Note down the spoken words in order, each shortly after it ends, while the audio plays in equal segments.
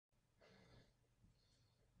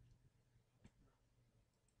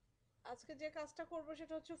আজকে যে কাজটা করব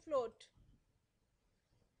সেটা হচ্ছে ফ্লোট।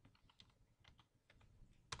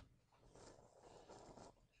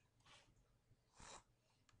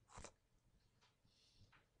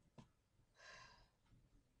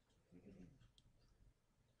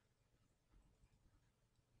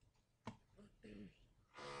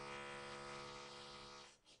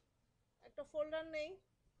 একটা ফোল্ডার নেই,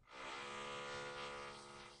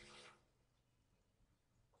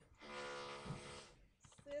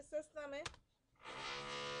 সিএসএস নামে,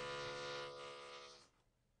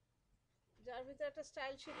 যার ভিতরে একটা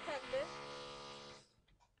স্টাইল শিট থাকবে।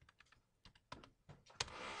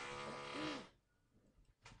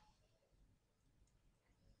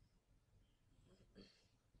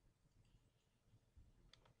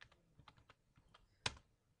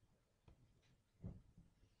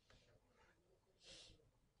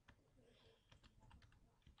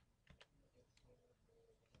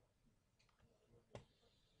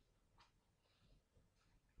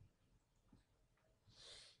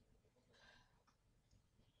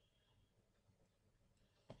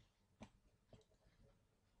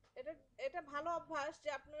 এটা এটা ভালো অভ্যাস যে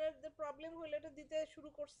আপনাদের প্রবলেম হলে এটা দিতে শুরু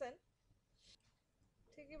করছেন।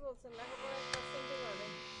 ঠিকই বলছেন, লেখাপড়া পার্সেন্টই বাড়ে।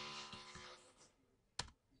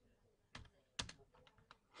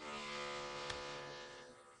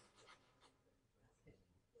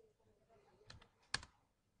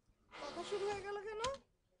 কথা শুরু হয়ে গেল কেন?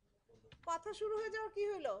 কথা শুরু হয়ে যাওয়ার কি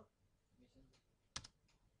হলো?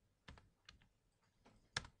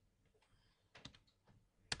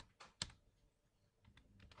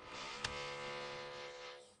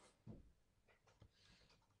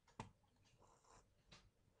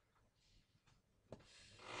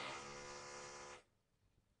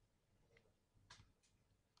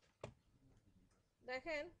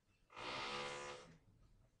 দেখেন,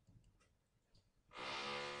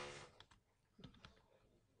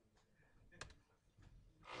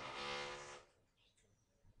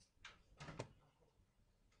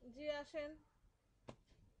 জি আসেন।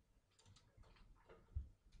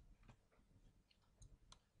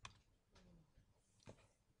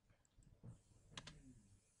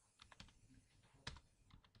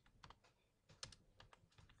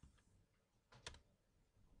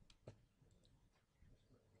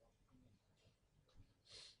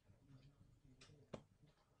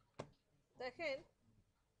 দেখেন,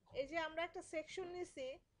 এই যে আমরা একটা সেকশন নিছি,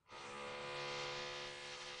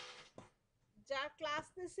 যার ক্লাস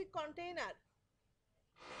নিছি কন্টেইনার।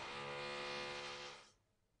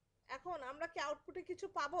 এখন আমরা কি আউটপুটে কিছু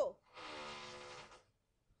পাবো?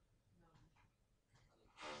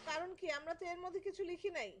 কারণ কি, আমরা তো এর মধ্যে কিছু লিখি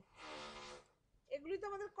নাই। এগুলি তো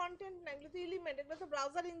আমাদের কন্টেন্ট না, এগুলো তো এলিমেন্ট, এগুলো তো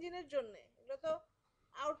ব্রাউজার ইঞ্জিনের জন্য, এগুলো তো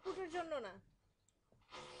আউটপুটের জন্য না।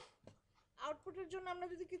 আউটপুটের জন্য আমরা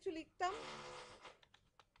যদি কিছু লিখতাম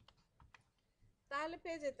তাহলে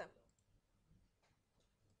পেয়ে যেতাম।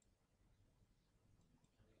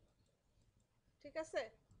 ঠিক আছে,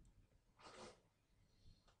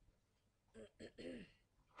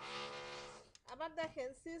 আবার দেখেন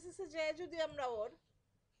সিএসএস এ যায় যদি আমরা ওর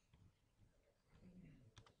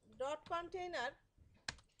ডট কন্টেইনার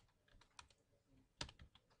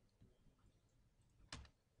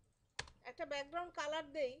একটা ব্যাকগ্রাউন্ড কালার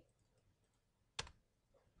দেই,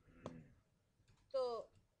 তো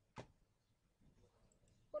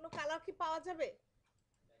কোনো কালার কি পাওয়া যাবে?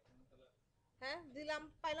 হ্যাঁ দিলাম,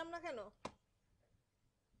 পাইলাম না কেন?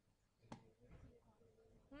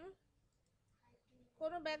 হুম,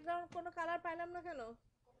 কোনো ব্যাকগ্রাউন্ড কোনো কালার পাইলাম না কেন?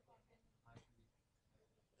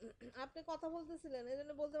 আপনি কথা বলতেছিলেন এই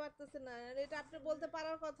জন্য বলতে পারতেছেন না, আর এটা আপনি বলতে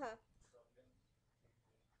পারার কথা।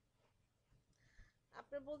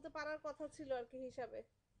 আপনার বলতে পারার কথা ছিল আর কি হিসাবে।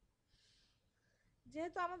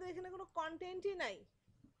 যেহেতু আমাদের এখানে কোনো কন্টেন্টই নাই,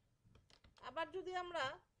 আবার যদি আমরা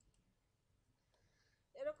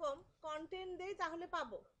এরকম কন্টেন্ট দেই তাহলে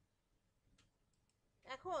পাবো।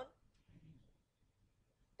 এখন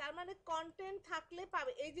তার মানে কন্টেন্ট থাকলে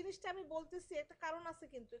পাবে, এই জিনিসটা আমি বলতেছি একটা কারণ আছে,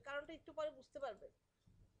 কিন্তু এই কারণটা একটু পরে বুঝতে পারবে।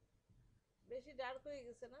 বেশি ডার্ক হয়ে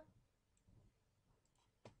গেছে না?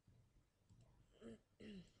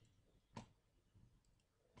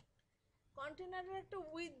 কন্টেনারের একটা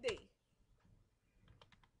উইথ দেই,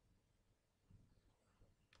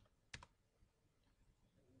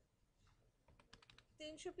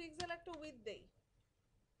 300 পিক্সেল একটা উইথ দেই।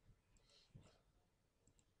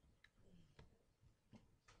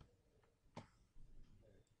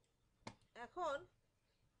 এখন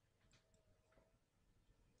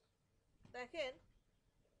দেখেন,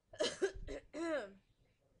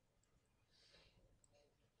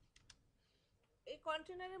 এই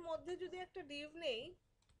কন্টেনারের মধ্যে যদি একটা ডিভ নেই,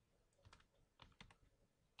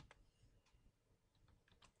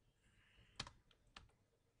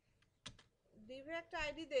 ডিভে একটা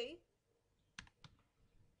আইডি দেই,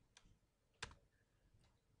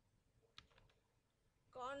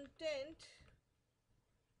 কন্টেন্ট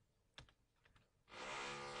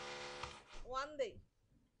 1 দেই।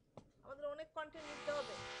 আমাদের অনেক কন্টেন্ট নিতে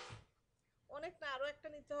হবে, অনেক না আরো একটা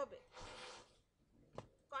নিতে হবে।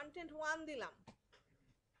 কন্টেন্ট 1 দিলাম,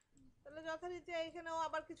 তাহলে যথারীতি এখানেও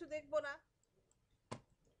আবার কিছু দেখবো না।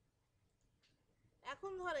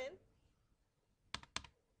 এখন ধরেন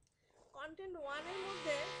কন্টেন্ট 1 এর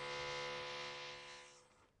মধ্যে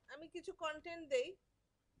আমি কিছু কন্টেন্ট দেই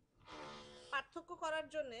পার্থক্য করার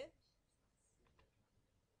জন্য।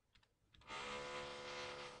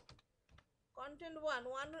 কন্টেন্ট 1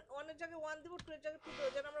 1 এর জায়গায় 1 দিব, 2 এর জায়গায় 2 দেব,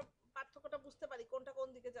 যেন আমরা পার্থক্যটা বুঝতে পারি কোনটা কোন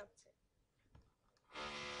দিকে যাচ্ছে।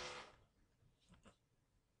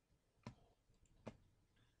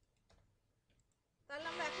 তাহলে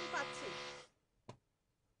আমরা এখন পাচ্ছি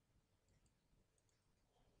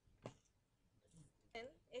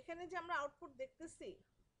এখানে যে আমরা আউটপুট দেখতেছি,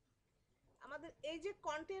 আমাদের এই যে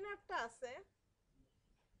কন্টেইনারটা আছে,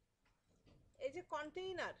 এই যে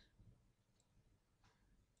কন্টেইনার,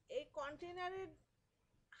 এই কন্টেইনারের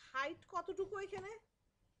হাইট কতটুকু, এখানে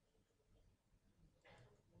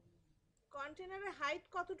কন্টেইনারের হাইট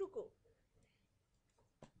কতটুকু?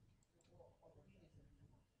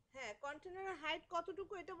 হ্যাঁ, কন্টেইনারের হাইট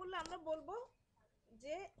কতটুকু এটা বললে আমরা বলবো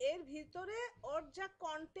যে এর ভিতরে ওর যা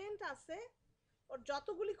কন্টেন্ট আছে, ওর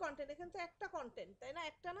যতগুলি কন্টেন্ট, এখানে তো একটা কন্টেন্ট, তাই না?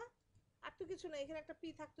 একটা না, আর তো কিছু না। এখানে একটা পি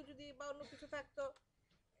থাকতো যদি, বা অন্য কিছু থাকতো,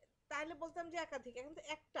 তাহলে বলতাম যে একাধিক। এখন তো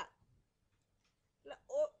একটা,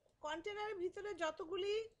 ও কন্টেনারের ভিতরে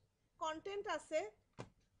যতগুলি কন্টেন্ট আছে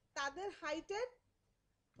তাদের হাইটের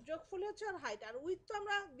যোগফল হচ্ছে ওর হাইট, আর উইথ তো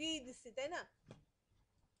আমরা দিয়েই দিচ্ছি, তাই না?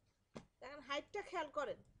 এখন হাইটটা খেয়াল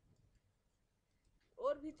করেন,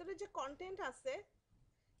 ওর ভিতরে যে কন্টেন্ট আছে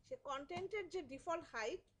সে কন্টেন্টের যে ডিফল্ট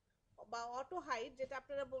হাইট বা অটো হাইট যেটা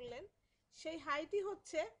আপনারা বললেন, সেই হাইটই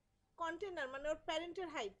হচ্ছে কন্টেনার, মানে ওর প্যারেন্টের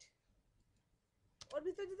হাইট। ওর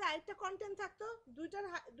ভিতরে যদি আরেকটা কন্টেন্ট থাকতো,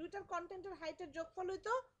 দুইটার কন্টেন্টের হাইটের যোগফল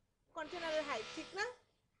হইতো কন্টেনারের হাইট, ঠিক না?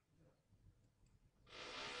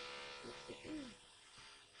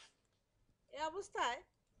 এই অবস্থায়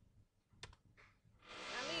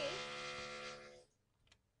আমি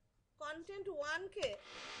কন্টেন্ট 1 কে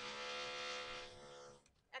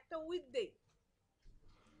একটা উইথ দেই,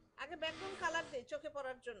 আগে ব্যাকগ্রাউন্ড কালার দেই চোখে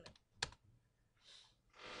পড়ার জন্য।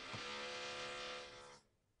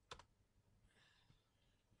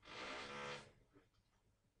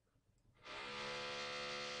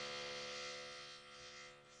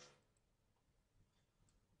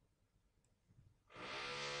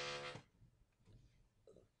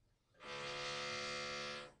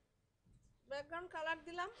 ব্যাকগ্রাউন্ড কালার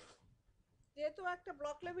দিলাম, যেহেতু একটা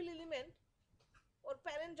ব্লক লেভেল এলিমেন্ট, ওর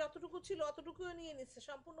প্যারেন্ট যতটুকু ছিল অতটুকুও নিয়ে নিচ্ছে,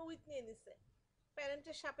 সম্পূর্ণ উইথ নিয়ে নিচ্ছে,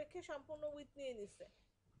 প্যারেন্টের সাপেক্ষে সম্পূর্ণ উইথ নিয়ে নিচ্ছে।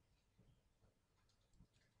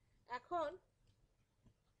 এখন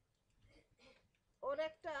ওর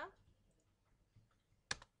একটা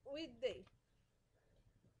উইথ দেই,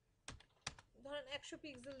 ধরেন 100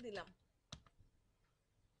 পিক্সেল দিলাম।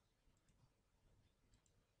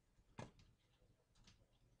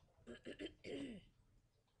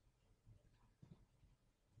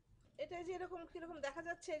 এটা যে এরকম কিরকম দেখা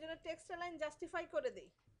যাচ্ছে, এই জন্য টেক্সট লাইন জাস্টিফাই করে দেই।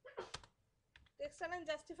 টেক্সট লাইন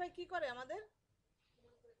জাস্টিফাই কি করে? আমাদের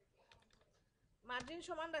মার্জিন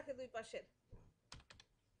সমান রাখে দুই পাশের।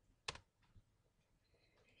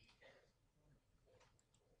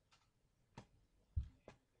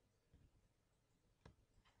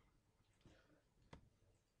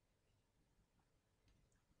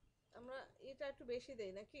 আমরা এটা একটু বেশি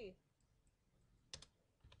দেই নাকি,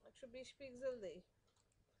 120 পিক্সেল দেই,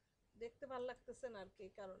 দেখতে ভালো লাগতেছে না আর কি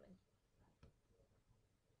কারণে।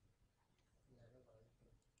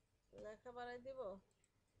 লেখা বাড়াই দিব,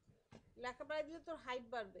 লেখা বাড়াই দিলে তোর হাইট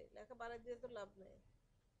বাড়বে, লেখা বাড়াই দিলে তো লাভ নেই।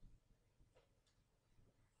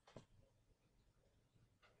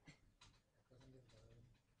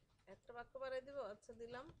 একটা বাক্য বাড়াই দিব, আচ্ছা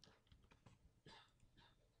দিলাম,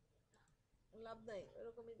 লাভ নাই,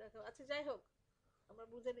 ওরকমই দেখা। আচ্ছা যাই হোক, আমরা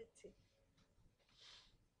বুঝে নিচ্ছি।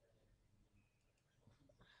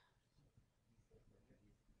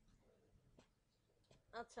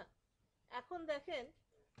 আচ্ছা, এখন দেখেন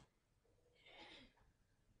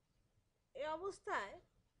এই অবস্থায়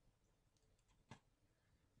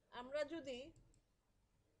আমরা যদি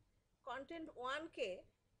কন্টেন্ট 1 কে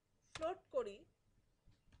ফ্লোট করি,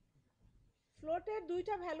 ফ্লোটের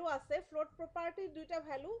দুইটা ভ্যালু আছে, ফ্লোট প্রপার্টির দুইটা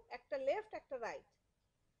ভ্যালু, একটা লেফট একটা রাইট।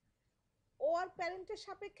 ও আর প্যারেন্টের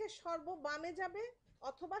সাপেক্ষে সর্ব বামে যাবে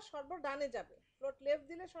অথবা সর্ব ডানে যাবে। ফ্লোট লেফট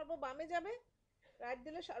দিলে সর্ব বামে যাবে, রাইট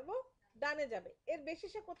দিলে সর্ব ডানে যাবে, এর বেশি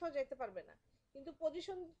সে কোথাও যেতে পারবে না। কিন্তু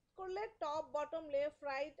পজিশন করলে টপ বটম লেফট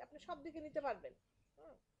রাইট আপনি সব দিকে নিতে পারবেন,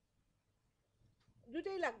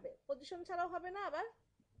 দুটোই লাগবে, পজিশন ছাড়াও হবে না আবার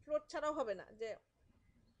ফ্লোট ছাড়াও হবে না। যে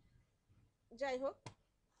যাই হোক,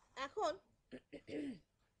 এখন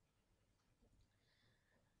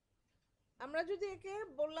আমরা যদি একে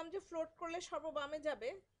বললাম যে ফ্লোট করলে সর্ববামে যাবে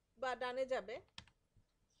বা ডানে যাবে,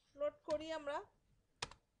 ফ্লোট করি আমরা,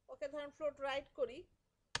 ওকে ধরেন ফ্লোট রাইট করি,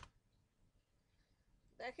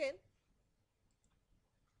 দেখেন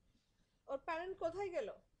ওর প্যারেন্ট কোথায় গেল?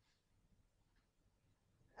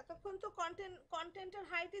 এতক্ষণ তো কন্টেন্টের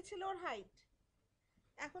হাইটই ছিল ওর হাইট,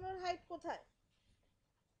 এখন ওর হাইট কোথায়?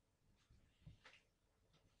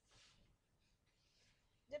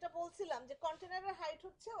 যেটা বলছিলাম যে কন্টেনারের হাইট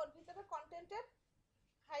হচ্ছে ওর ভিতরে কন্টেন্টের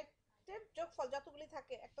হাইটের যোগফল, যতগুলি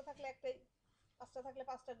থাকে, একটা থাকলে একটাই, পাঁচটা থাকলে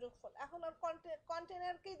পাঁচটার যোগফল। এখন ওর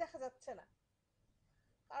কন্টেনারকেই দেখা যাচ্ছে না,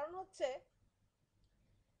 কারণ হচ্ছে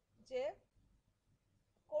যে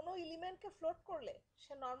কোনো এলিমেন্টকে ফ্লোট করলে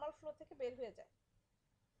সে নর্মাল ফ্লো থেকে বের হয়ে যায়।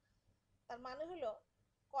 তার মানে হলো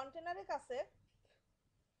কন্টেনারের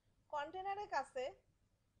কাছে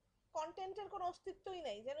কন্টেন্টের কোনো অস্তিত্বই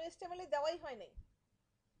নাই, যেন এসটিএমএল দেওয়াই হয় নাই।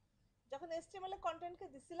 যখন এসটিএমএল কন্টেন্টকে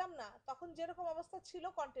দিছিলাম না, তখন যেরকম অবস্থা ছিল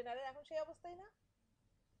কন্টেনারের, এখন সেই অবস্থাই না,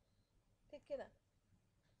 ঠিক কিনা?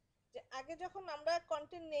 যে আগে যখন আমরা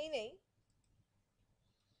কন্টেন্ট নেই,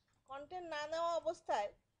 কন্টেন্ট না নেওয়া অবস্থায়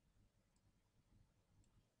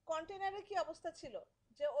কন্টেনারের কি অবস্থা ছিল,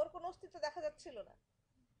 যে ওর কোনো অস্তিত্ব দেখা যাচ্ছিল না।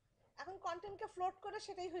 এখন কন্টেন্টকে ফ্লোট করে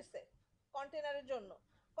সেটাই হয়েছে কন্টেনারের জন্য।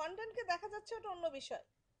 কন্টেন্টকে দেখা যাচ্ছে ওটা অন্য বিষয়,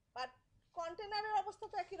 বাট কন্টেনারের অবস্থা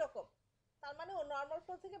তো একই রকম। তার মানে ও নর্মাল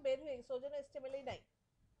ফ্লো থেকে বের হয়ে গেছে, ওর জন্য এসটিএমএলই নাই।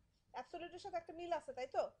 অ্যাবসলিউটের সাথে একটা মিল আছে, তাই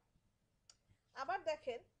তো? আবার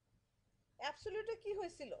দেখেন অ্যাবসলিউটে কি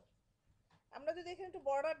হয়েছিল, আমরা যদি এখানে একটু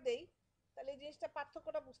বর্ডার দেই তাহলে এই জিনিসটা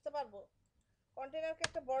পার্থক্যটা বুঝতে পারবো। কন্টেনারকে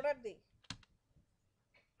একটা বর্ডার দেই,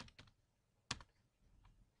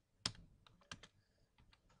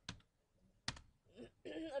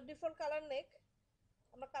 ডিফল্ট কালার নেক,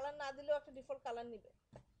 আমরা কালার না দিলেও একটা ডিফল্ট কালার নিবে।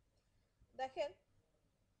 দেখেন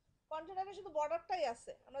কন্টেনারে শুধু বর্ডারটাই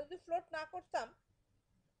আছে, আমরা যদি ফ্লোট না করতাম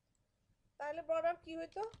তাহলে বর্ডার কি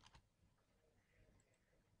হইতো,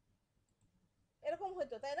 এরকম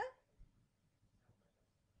হইতো, তাই না?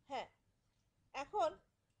 হ্যাঁ, এখন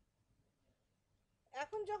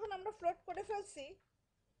এখন যখন আমরা ফ্লোট করে ফেলছি,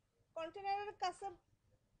 কন্টেনারের কাছে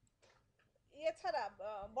ইয়ে ছাড়া,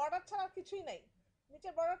 বর্ডার ছাড়া কিছুই নাই।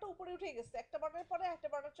 নিচের বর্ডারটা উপরে উঠে গেছে, একটা বর্ডারের পরে একটা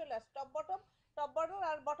বর্ডার চলে আসছে, টপ বর্ডার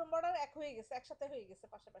আর বটম বর্ডার এক হয়ে গেছে, একসাথে হয়ে গেছে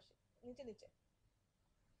পাশাপাশি, নিচে নিচে।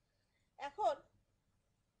 এখন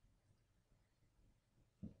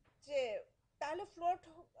যে তাহলে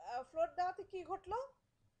ফ্লোট দেওয়াতে কি ঘটলো,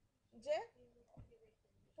 যে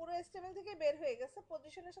পুরো এসটিএমএল থেকে বের হয়ে গেছে,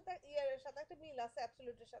 পজিশনের সাথে ইয়ারের সাথে একটা মিল আছে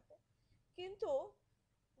অ্যাবসলিউটের সাথে। কিন্তু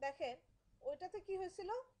দেখেন ওইটাতে কি হয়েছিল,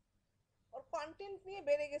 ওর কন্টেন্ট নিয়ে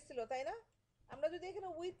বেড়ে গেছিল, তাই না? আমরা যদি এখানে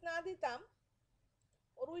উইথ না দিতাম,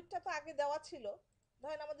 ওর উইথটা তো আগে দেওয়া ছিল,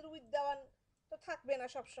 ধরেন আমাদের উইথ দেওয়া তো থাকবে না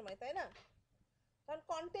সব সময়, তাই না? কারণ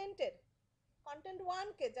কন্টেন্ট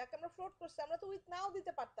ওয়ানকে যাকে আমরা ফ্লোট করছি, আমরা তো উইথ নাও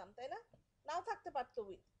দিতে পারতাম, তাই না? নাও থাকতে পারতো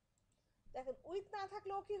উইথ। দেখেন উইথ না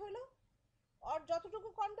থাকলে ও কি হলো, ওর যতটুকু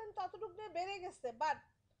কন্টেন্ট ততটুকু নিয়ে বেড়ে গেছে, বাট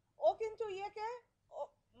ও কিন্তু ইয়েকে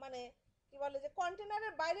মানে কি বলে যে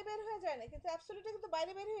কন্টেনারের বাইরে বের হয়ে যায় না, কিন্তু অ্যাবসলিউটে কিন্তু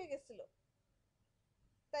বাইরে বের হয়ে গেছিল,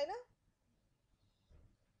 তাই না?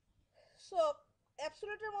 সো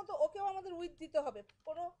অ্যাবসলিউটের মতো ওকেও আমাদের উইথ দিতে হবে,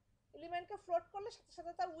 কোনো এলিমেন্টকে ফ্লোট করলে সাথে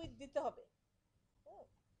সাথে তার উইথ দিতে হবে।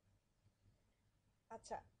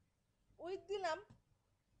 আচ্ছা, উইথ দিলাম,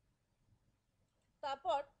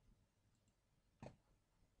 তারপর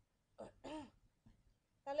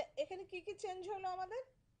তাহলে এখানে কি কি চেঞ্জ হলো আমাদের,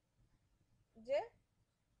 যে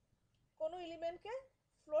কোনো এলিমেন্টকে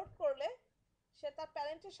ফ্লোট করলে সে তার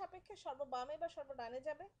প্যারেন্টের সাপেক্ষে সর্ববামে বা সর্বডানে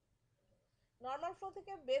যাবে, নর্মাল ফ্লো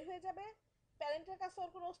থেকে বের হয়ে যাবে, প্যারেন্টের কাছে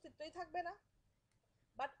ওর কোনো অস্তিত্বই থাকবে না,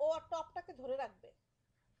 বাট ও টপটাকে ধরে রাখবে।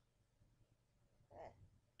 হ্যাঁ,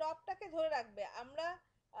 টপটাকে ধরে রাখবে। আমরা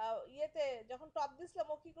ইয়েতে যখন টপ দিছিলাম,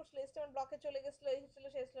 ও কি করছিল, স্টেটমেন্ট ব্লকে চলে গেছিল, এই হচ্ছিল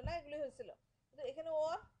সেই হচ্ছিল না, এগুলোই হয়েছিল, কিন্তু এখানে ও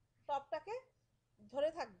টপটাকে ধরে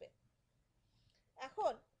থাকবে।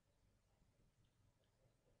 এখন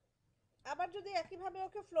আবার যদি একইভাবে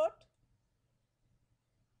ওকে ফ্লোট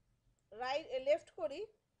রাইট লেফট করি,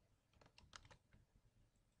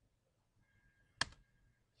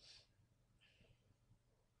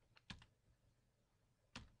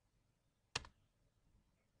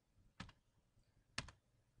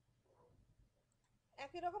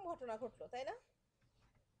 একই রকম ঘটনা ঘটলো, তাই না?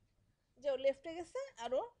 যে ও লেফটে গেছে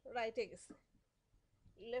আর ও রাইটে গেছে,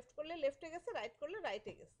 লেফট করলে লেফটে গেছে, রাইট করলে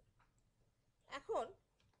রাইটে গেছে। এখন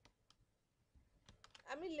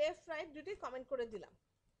আমি লেফট রাইট দুটোই কমেন্ট করে দিলাম,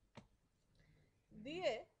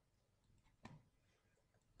 দিয়ে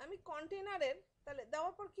আমি কন্টেনারের তাহলে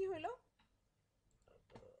দেওয়ার পর কি হইলো,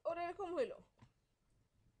 ওর এরকম হইলো।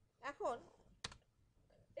 এখন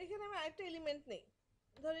এখানে আমি আরেকটা এলিমেন্ট নেই,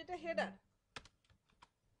 ধর এটা হেডার,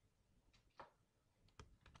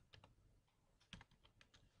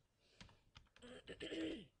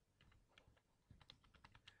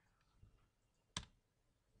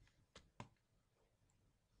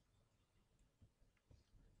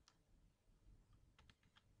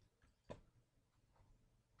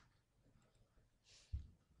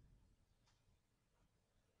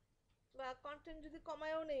 বা কন্টেন্ট যদি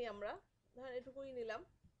কমায়ও নেই আমরা, ধর এটুকুই নিলাম,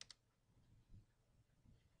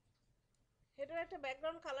 হেডার একটা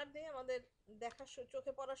ব্যাকগ্রাউন্ড কালার দিয়ে আমাদের দেখার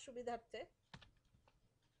চোখে পড়ার সুবিধার্থে।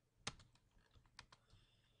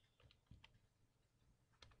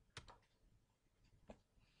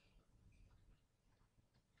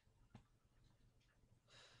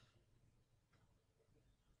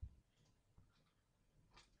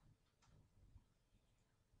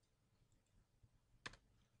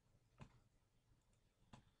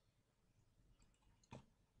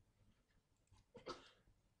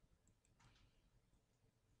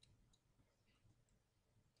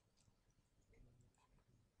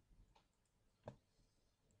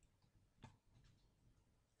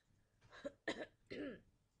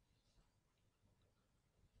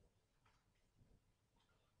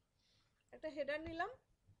 একটা হেডার নিলাম,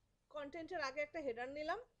 কন্টেন্টের আগে একটা হেডার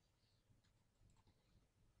নিলাম,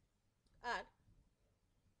 আর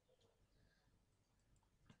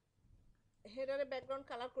হেডারে ব্যাকগ্রাউন্ড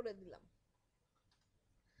কালার করে দিলাম।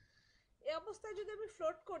 এই অবস্থায় যদি আমি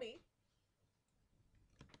ফ্লোট করি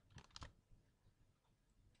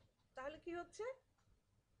তাহলে কি হচ্ছে,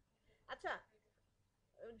 আচ্ছা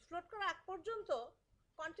ফ্লোট করার আগ পর্যন্ত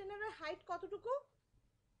কন্টেনারের হাইট কতটুকু,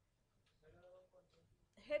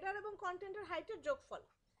 হেডার এবং কন্টেন্টের হাইটের যোগফল।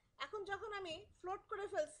 এখন যখন আমি ফ্লোট করে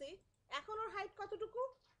ফেলছি, এখন ওর হাইট কতটুকু,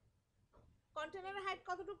 কন্টেনারের হাইট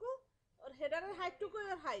কতটুকু, ওর হেডারের হাইটটুকুই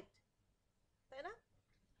ওর হাইট, তাই না?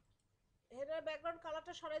 হেডারের ব্যাকগ্রাউন্ড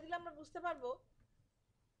কালারটা সরাই দিলে আমরা বুঝতে পারবো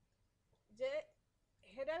যে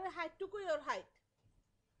হেডারের হাইটটুকুই ওর হাইট।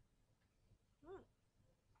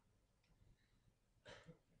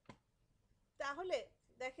 তাহলে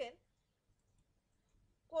দেখেন,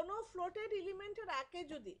 কোন ফ্লোটেড এলিমেন্টের আগে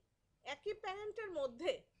যদি একই প্যারেন্টের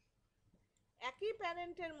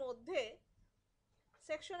মধ্যে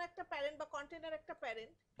সেকশন একটা প্যারেন্ট বা কন্টেনার একটা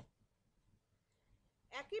প্যারেন্ট,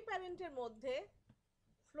 একই প্যারেন্টের মধ্যে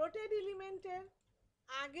ফ্লোটেড এলিমেন্টের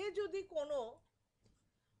আগে যদি কোনো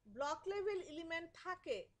ব্লক লেভেল এলিমেন্ট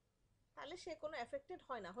থাকে তাহলে সে কোনো এফেক্টেড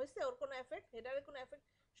হয় না। হয়েছে ওর কোনো এফেক্ট, হেডারে কোনো এফেক্ট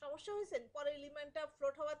সমস্যা হয়েছে পরে এলিমেন্টটা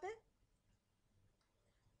ফ্লোট হওয়াতে,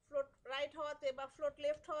 ফ্লোট রাইট হওয়াতে বা ফ্লোট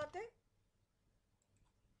লেফট হওয়াতে?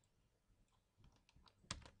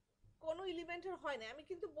 কোনো এলিমেন্টের হয় না। আমি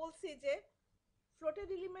কিন্তু বলছি যে ফ্লোটেড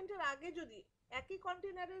এলিমেন্টের আগে যদি একই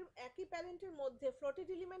কন্টেনারের একই প্যারেন্টের মধ্যে ফ্লোটেড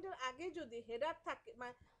এলিমেন্টের আগে যদি হেডার থাকে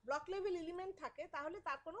মানে ব্লক লেভেল এলিমেন্ট থাকে তাহলে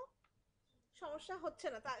তার কোনো সমস্যা হচ্ছে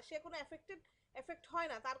না, তা সে কোনো এফেক্ট হয়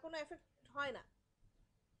না, তার কোনো এফেক্ট হয় না।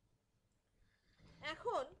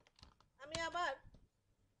 এখন আমি আবার,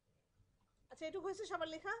 আচ্ছা এটুকু হয়েছে সবার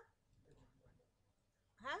লেখা?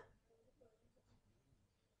 হ্যাঁ,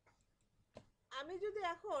 আমি যদি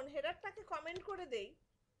এখন হেডারটাকে কমেন্ট করে দেই,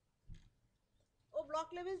 ও ব্লক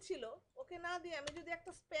লেভেল ছিল, ওকে না দিয়ে আমি যদি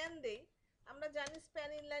একটা স্প্যান দেই, আমরা জানি স্প্যান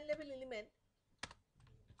ইনলাইন লেভেল এলিমেন্ট,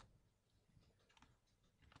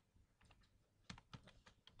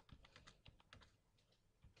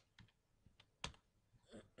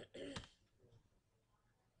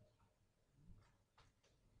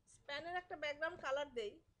 স্প্যানের একটা ব্যাকগ্রাউন্ড কালার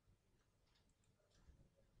দেই,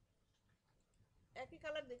 একই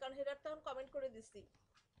কালার দিই কারণ হেডার তখন কমেন্ট করে দিছি,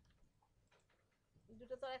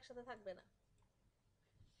 দুটো তো আর একসাথে থাকবে না।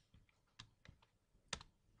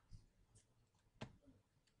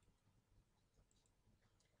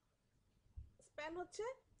 স্প্যান হচ্ছে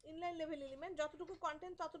ইনলাইন লেভেল এলিমেন্ট, যতটুকু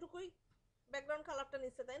কন্টেন্ট ততটুকুই ব্যাকগ্রাউন্ড কালারটা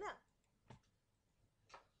নিচ্ছে, তাই না?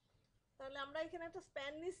 তাহলে আমরা এখানে একটা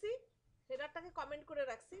স্প্যান নিছি, হেডারটাকে কমেন্ট করে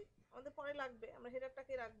রাখছি, আমাদের পরে লাগবে, আমরা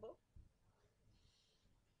হেডারটাকে রাখবো,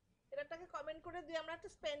 হেডারটাকে কমেন্ট করে দিয়ে আমরা একটা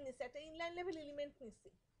স্প্যান নিছি, একটা ইনলাইন লেভেল এলিমেন্ট নিছি,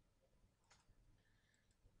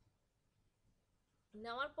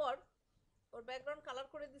 নেওয়ার পর ওর ব্যাকগ্রাউন্ড কালার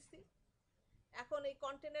করে দিছি। এখন এই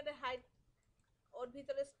কন্টেনারের হাইট, ওর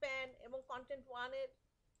ভিতরে স্প্যান এবং কন্টেন্ট ওয়ানের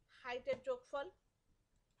হাইটের যোগফল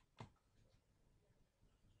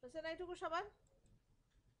হচ্ছে না এইটুকু সবার?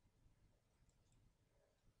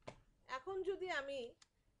 এখন যদি আমি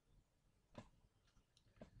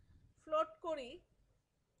ফ্লোট করি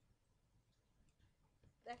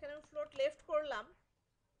দেখেন আমি ফ্লোট লেফট করলাম,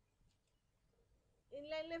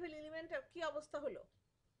 ইনলাইন লেভেল এলিমেন্টের কি অবস্থা হলো?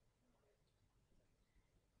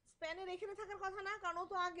 স্প্যানের এখানে থাকার কথা না, কারণ ও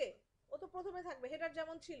তো আগে, ও তো প্রথমে থাকবে, হেডার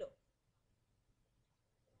যেমন ছিল।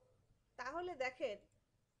 তাহলে দেখেন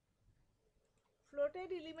ফ্লোটেড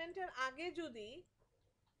এলিমেন্টের আগে যদি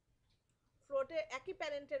ফ্লোটে একই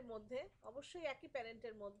প্যারেন্টের মধ্যে, অবশ্যই একই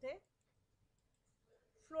প্যারেন্টের মধ্যে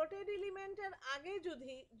ফ্লোটেড এলিমেন্টের আগে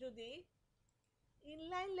যদি যদি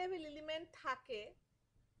ইনলাইন লেভেল এলিমেন্ট থাকে,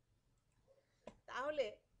 তাহলে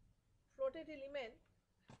ফ্লোটেড এলিমেন্ট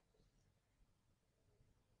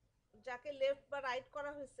যাকে লেফট বা রাইট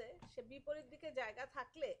করা হয়েছে সে বিপরীত দিকে জায়গা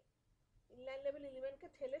থাকলে ইনলাইন লেভেল এলিমেন্টকে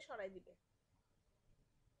ঠেলে সরাই দিবে।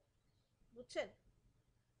 বুঝছেন?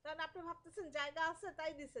 কারণ আপনি ভাবতেছেন জায়গা আছে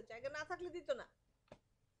তাই দিছে, জায়গা না থাকলে দিত না।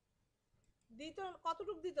 দিত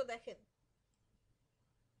কতটুক দিত দেখেন,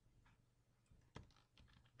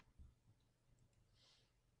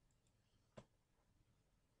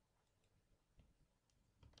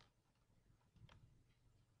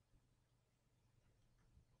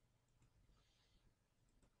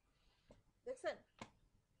 দেখছেন?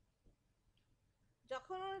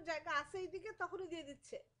 যখন ওর জায়গা আছে এইদিকে তখনই দিয়ে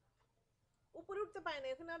দিচ্ছে, উপরে উঠতে পারে না,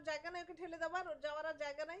 এখানে আর জায়গা নাই, ওকে ঠেলে দেওয়ার, ওর যাওয়ার আর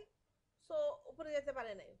জায়গা নাই, সো উপরে যেতে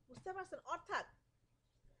পারে নাই। বুঝতে পারছেন? অর্থাৎ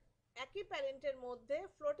একই প্যারেন্টের মধ্যে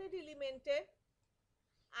ফ্লোটেড এলিমেন্টের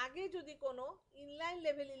আগে যদি কোনো ইনলাইন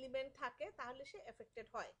লেভেল এলিমেন্ট থাকে তাহলে সে এফেক্টেড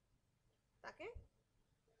হয়, তাকে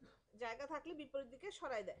জায়গা থাকলে বিপরীত দিকে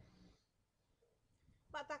সরাই দেয়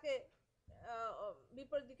বা তাকে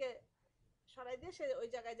বিপরীত দিকে সরাই দিয়ে সে ওই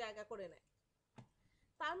জায়গায় জায়গা করে নেয়।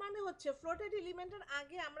 তার মানে হচ্ছে ফ্লোটেড এলিমেন্টের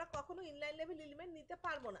আগে আমরা কখনো ইনলাইন লেভেল এলিমেন্ট নিতে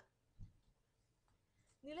পারবো না,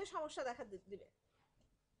 নিলে সমস্যা দেখা দিবে।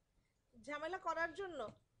 ঝামেলা করার জন্য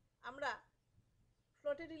আমরা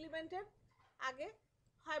ফ্লোটেড এলিমেন্টের আগে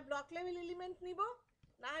হয় ব্লক লেভেল এলিমেন্ট নিব,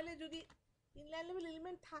 না হলে যদি ইনলাইন লেভেল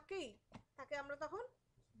এলিমেন্ট থাকেই তাকে আমরা তখন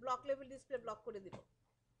ব্লক লেভেল ডিসপ্লে ব্লক করে দিব।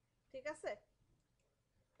 ঠিক আছে?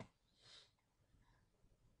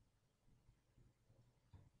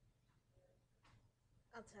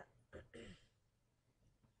 আচ্ছা,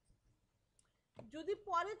 যদি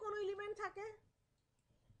পরে কোনো এলিমেন্ট থাকে,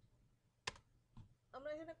 আমরা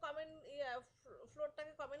এখানে কমেন্ট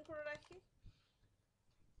ফ্লোরটাকে কমেন্ট করে রাখি,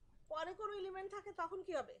 পরে কোনো এলিমেন্ট থাকে তখন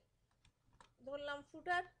কি হবে? ধরলাম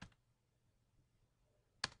ফুটার,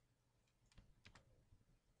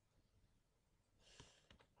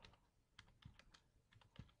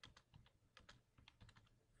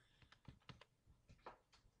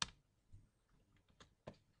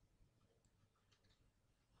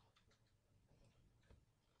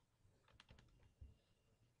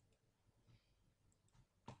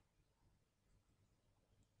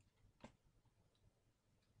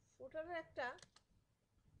 ফুটারের একটা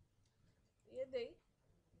ইয়ে দেই,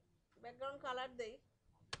 ব্যাকগ্রাউন্ড কালার দেই।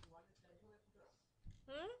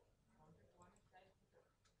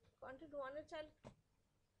 কন্টেন্ট ওয়ানের child,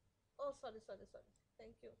 O sorry sorry sorry,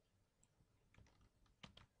 thank you.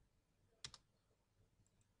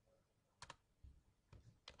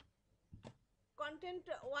 Content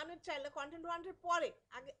ওয়ানের চাইল্ড, কন্টেন্ট ওয়ানের পরে,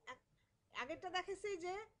 আগে আগেরটা দেখেছি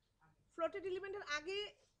যে ফ্লোটেড এলিমেন্টের আগে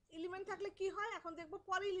এলিমেন্ট থাকলে কি হয়, এখন দেখবো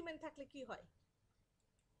পরে এলিমেন্ট থাকলে কি হয়।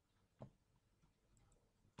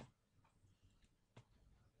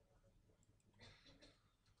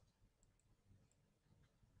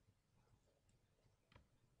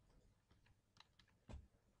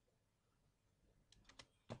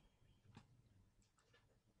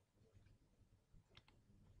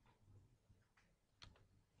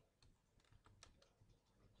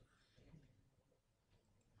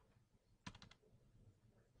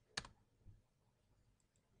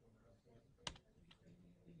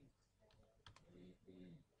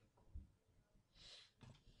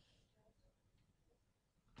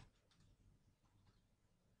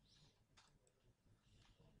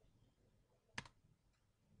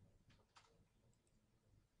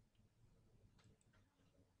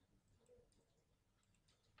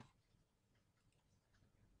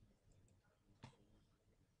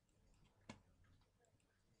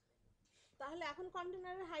 তাহলে এখন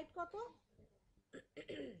কন্টেনারের হাইট কত?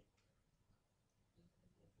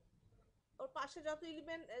 ওর পাশে যত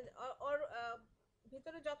এলিমেন্ট, ওর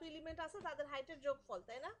ভিতরে যত এলিমেন্ট আছে তাদের হাইটের যোগফল,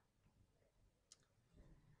 তাই না?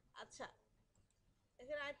 আচ্ছা,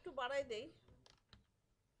 এখানে আরেকটু বাড়াই দেই,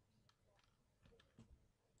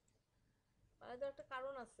 বাড়াই দেওয়ার একটা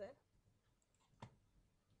কারণ আছে।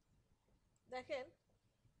 দেখেন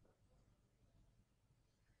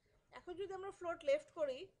এখন যদি আমরা ফ্লোট লেফট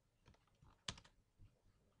করি,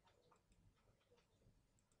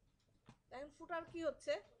 দেখেন ফুটার কি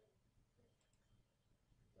হচ্ছে,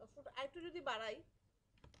 ফুট আরেকটু যদি বাড়াই,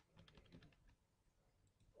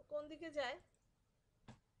 কোন দিকে যায়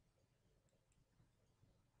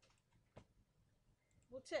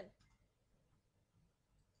বুঝছেন?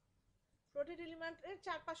 ফ্লোটেড এলিমেন্টের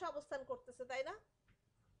চারপাশে অবস্থান করতেছে, তাই না?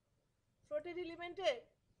 ফ্লোটেড এলিমেন্টের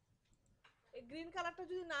এই গ্রিন কালারটা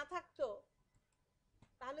যদি না থাকতো,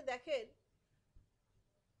 তাহলে দেখেন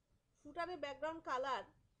ফুটারের ব্যাকগ্রাউন্ড কালার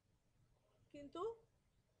কিন্তু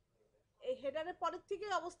এই হেডারের পরের থেকে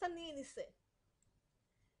অবস্থান নিয়ে নিছে।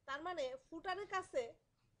 তার মানে ফুটারের কাছে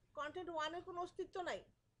কন্টেন্ট 1 এর কোনো অস্তিত্ব নাই।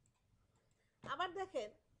 আবার দেখেন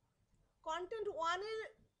কন্টেন্ট 1 এর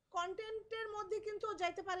কন্টেন্টের মধ্যে কিন্তু ও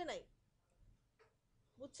যাইতে পারে নাই,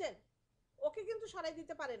 বুঝছেন? ওকে কিন্তু সরাই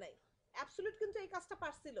দিতে পারে নাই। অ্যাবসলিউট কিন্তু এই কাজটা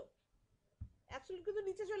পারছিল, অ্যাবসলিউট কিন্তু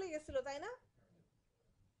নিচে চলে গেছিল, তাই না?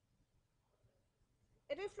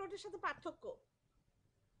 এটাই ফ্লোটের সাথে পার্থক্য,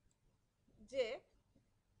 যে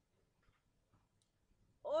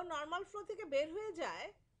ও নর্মাল ফ্লো থেকে বের হয়ে যায়,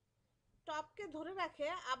 টপকে ধরে রাখে,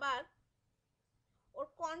 আবার ওর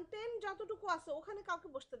কন্টেন্ট যতটুকু আছে ওখানে কাউকে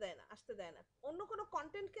বসতে দেয় না, আসতে দেয় না, অন্য কোনো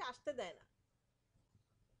কন্টেন্টকে আসতে দেয় না।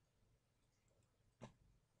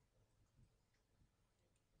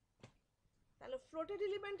 তাহলে ফ্লোটেড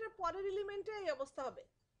এলিমেন্টের পরের এলিমেন্টে এই অবস্থা হবে।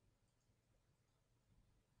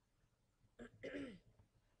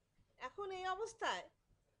 এখন এই অবস্থায়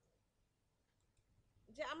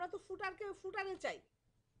যে আমরা তো ফুটারে চাই,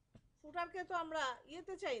 ফুটারকে তো আমরা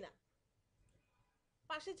ইয়েতে চাই না,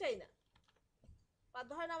 পাশে চাই না। বা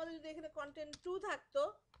ধরেন আমাদের যদি এখানে কন্টেন্ট 2 থাকতো,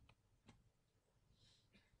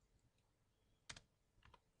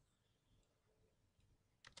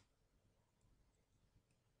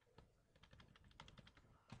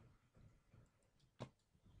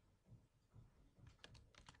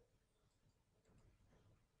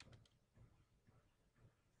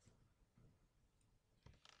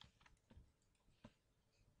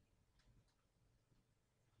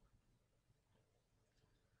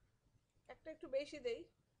 একটা একটু বেশি দেই,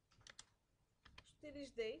 30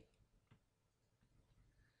 দেই,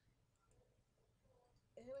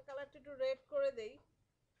 এখানে কালারটা একটু রেড করে দেই,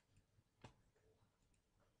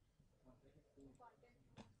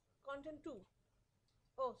 কন্টেন্ট 2,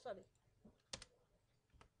 ও সরি,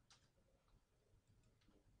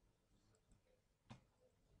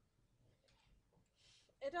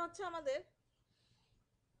 এটা হচ্ছে আমাদের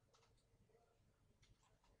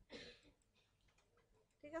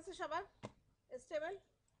ঠিক আছে সবার স্টেবল।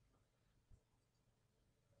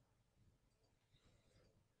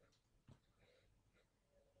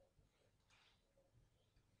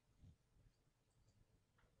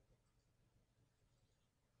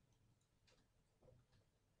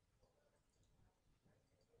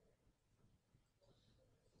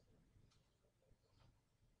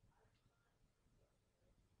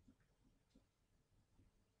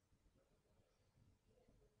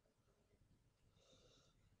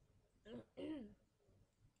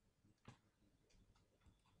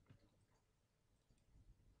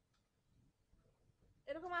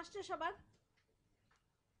 এরকম আসছে সবার?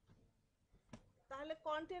 তাহলে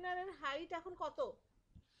কন্টেনারের হাইট এখন কত?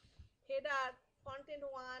 হেডার, কন্টেন্ট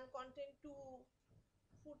 1, কন্টেন্ট 2,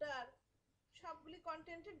 ফুটার, সবগুলি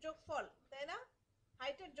কন্টেন্টের যোগফল, তাই না?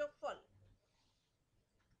 হাইটের যোগফল।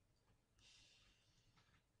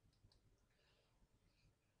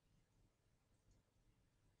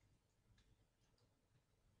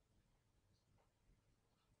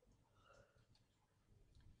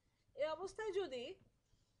 এই অবস্থায় যদি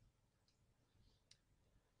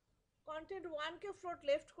কন্টেন্ট 1 কে ফ্লোট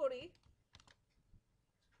লেফট করি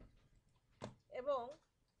এবং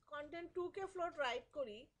কন্টেন্ট 2 কে ফ্লোট রাইট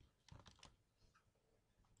করি,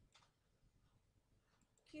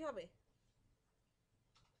 কি হবে?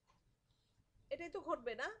 এটাই তো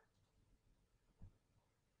ঘটবে, না?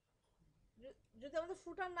 যদি আমাদের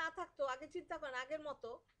ফুটার না থাকতো, আগে চিন্তা করেন, আগের মতো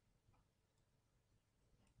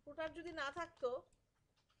ফুটার যদি না থাকতো,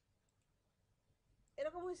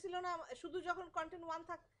 এরকম হয়েছিল না? শুধু যখন কন্টেন্ট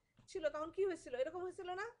 1 ছিল তখন কি হয়েছিল? এরকম হয়েছিল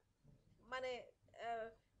না? মানে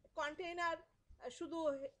কন্টেইনার শুধু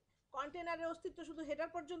কন্টেইনারের অস্তিত্ব শুধু হেডার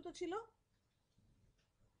পর্যন্ত ছিল,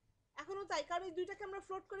 এখনো তাই, কারণ এই দুইটাকে আমরা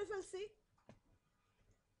ফ্লোট করে ফেলছি।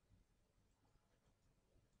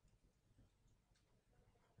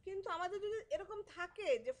 কিন্তু আমাদের যদি এরকম থাকে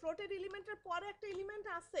যে ফ্লোটেড এলিমেন্টের পরে একটা এলিমেন্ট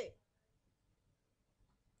আছে,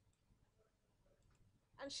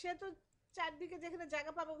 আর সে তো চারদিকে যেখানে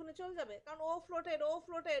জায়গা পাবে ওখানে চলে যাবে, কারণ ও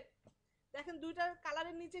ফ্লোটেড। দেখেন দুইটার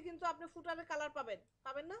কালারের নিচে কিন্তু আপনি ফুটারের কালার পাবেন,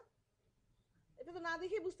 পাবেন না? এটা তো না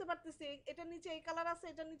দেখেই বুঝতে পারতেছি এটার নিচে এই কালার আছে,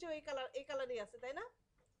 এটার নিচে এই কালারই আছে, তাই না?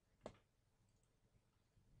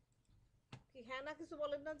 কি হ্যাঁ না কিছু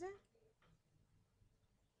বলেন না যে?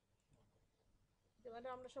 যে মানে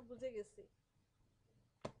আমরা সব বুঝে গেছি।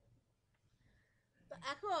 তো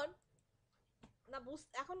এখন না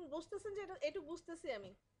এখন বুঝতেছেন যে এটা বুঝতেছি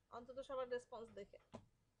আমি অন্তত সবার রেসপন্স দেখে।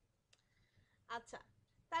 আচ্ছা,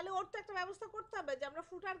 তাহলে ওর তো একটা ব্যবস্থা করতে হবে যে আমরা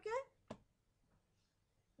ফুটারকে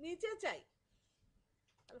নিচে চাই।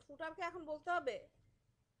 তাহলে ফুটারকে এখন বলতে হবে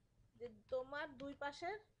যে তোমার দুই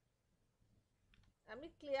পাশের আমি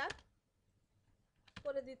ক্লিয়ার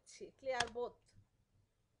করে দিচ্ছি, ক্লিয়ার বোথ।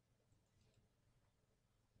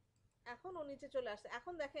 এখন ও নিচে চলে আসছে।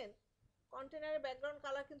 এখন দেখেন কন্টেনারের ব্যাকগ্রাউন্ড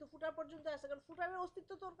কালার কিন্তু ফুটার পর্যন্ত আসছে, কারণ ফুটারের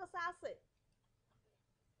অস্তিত্ব তোর কাছে আছে।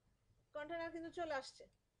 কন্টেনার কিন্তু চলে আসছে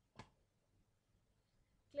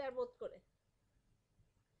ক্লিয়ার বোথ করে।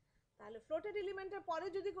 তাহলে ফ্লোটেড এলিমেন্টের পরে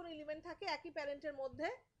যদি কোনো এলিমেন্ট থাকে একই প্যারেন্টের মধ্যে,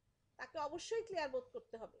 তাকে অবশ্যই ক্লিয়ার বোথ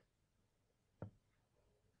করতে হবে।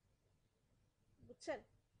 বুঝছেন?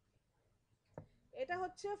 এটা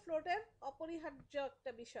হচ্ছে ফ্লোটের অপরিহার্য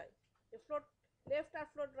একটা বিষয়। যে ফ্লোট লেফট আর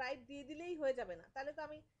ফ্লোট রাইট দিয়ে দিলেই হয়ে যাবে না। তাহলে তো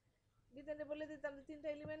আমি দিতে বলে দিতাম যে তিনটা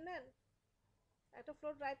এলিমেন্ট নেন, একটা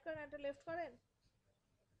ফ্লোট রাইট করেন, একটা লেফট করেন,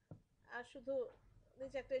 আর শুধু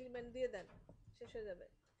নিচে একটা এলিমেন্ট দিয়ে দেন, শেষ হয়ে যাবে।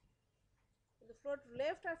 কিন্তু ফ্লোট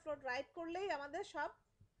লেফট আর ফ্লোট রাইট করলেই আমাদের সব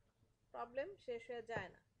প্রবলেম শেষ হয়ে যায়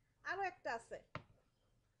না। আরো একটা আছে,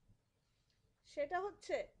 সেটা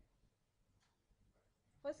হচ্ছে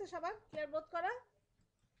হয়েছে সবার ক্লিয়ার বোধ করা?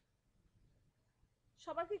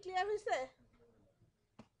 সবার কি ক্লিয়ার হয়েছে?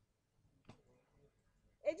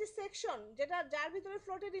 এই যে সেকশন যেটা যার ভিতরে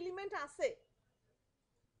ফ্লোটেড এলিমেন্ট আছে,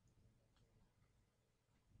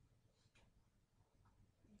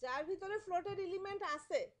 যার ভিতরে ফ্লোটেড এলিমেন্ট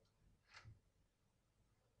আছে,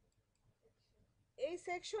 এই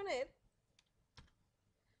সেকশনের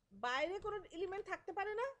বাইরে কোনো এলিমেন্ট থাকতে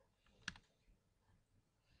পারে না?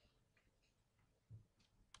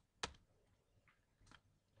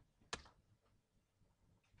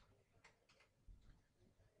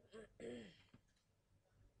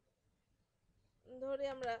 ধরে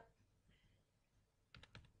আমরা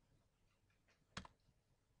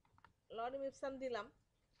লরিম ইপসাম দিলাম,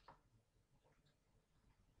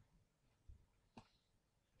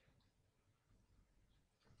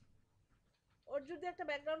 ওর যদি একটা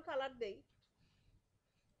ব্যাকগ্রাউন্ড কালার দেই,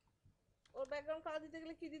 ওর ব্যাকগ্রাউন্ড কালার দিতে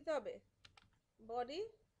গেলে কি দিতে হবে? বডি,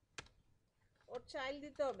 ওর চাইল্ড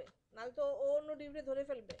দিতে হবে, নাহলে তো ও অন্য ডিভে ধরে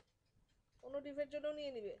ফেলবে, অন্য ডিভের জন্য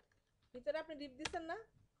নিয়ে নিবে। ভিতরে আপনি ডিপ দিচ্ছেন না,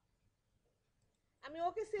 আমি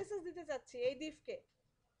ওকে সিএসএস দিতে চাচ্ছি এই ডিভকে।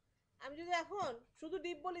 আমি যদি এখন শুধু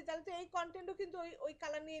ডিপ বলি তাহলে তো এই কন্টেন্টও কিন্তু ওই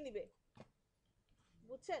কালার নিয়ে নিবে।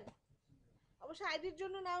 বুঝছেন? অবশ্য আইডির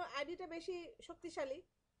জন্য নাও, আইডিটা বেশি শক্তিশালী,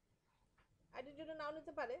 আইডির জন্য নাও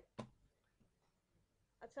নিতে পারে।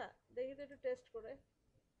 আচ্ছা দেখি তো একটু টেস্ট করে,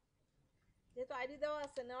 যেহেতু আইডি দেওয়া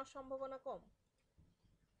আছে নেওয়ার সম্ভাবনা কম।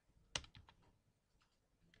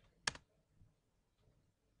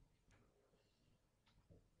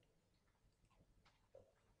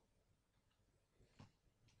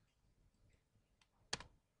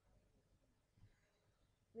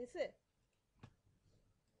 নিছে?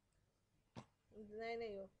 নাই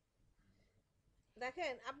নাই ও।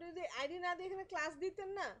 দেখেন আপনি যদি আইডি না দিয়ে এখানে ক্লাস দিতেন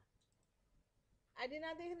না, আইডি না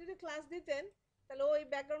দিয়ে এখানে যদি ক্লাস দিতেন তাহলে ওই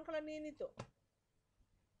ব্যাকগ্রাউন্ড কালার নিয়ে নিত।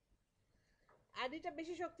 আইডিটা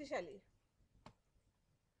বেশি শক্তিশালী।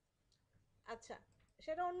 আচ্ছা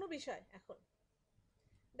সেটা অন্য বিষয়। এখন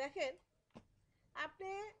দেখেন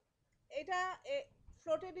আপনি এটা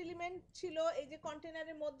ফ্লোটেড এলিমেন্ট ছিল, এই যে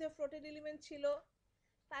কন্টেনারের মধ্যে ফ্লোটেড এলিমেন্ট ছিল,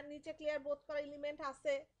 তার নিচে ক্লিয়ার বোধ করা এলিমেন্ট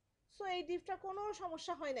আছে, সো এই ডিফটা কোনো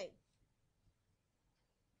সমস্যা হয় নাই।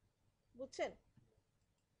 বুঝছেন?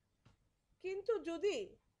 কিন্তু যদি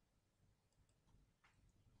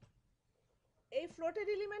এই ফ্লোটেড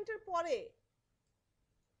এলিমেন্টের পরে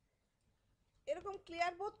এরকম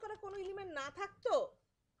ক্লিয়ার বোধ করা কোনো এলিমেন্ট না থাকতো,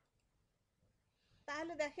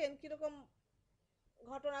 তাহলে দেখেন কিরকম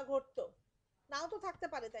ঘটনা ঘটতো। নাও তো থাকতে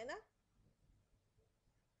পারে, তাই না?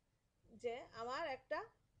 যে আমার একটা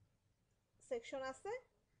সেকশন আছে,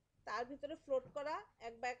 তার ভিতরে ফ্লোট করা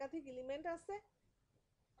এক বা একাধিক এলিমেন্ট আছে,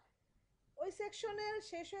 ওই সেকশনের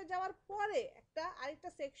শেষ হয়ে যাওয়ার পরে একটা আরেকটা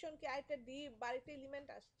সেকশন কি আরেকটা ডিপ বা আরেকটা এলিমেন্ট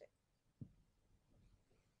আসছে,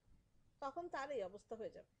 তখন তার এই অবস্থা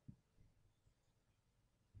হয়ে যাবে।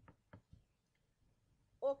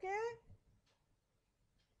 ওকে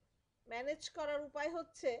ম্যানেজ করার উপায়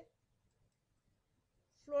হচ্ছে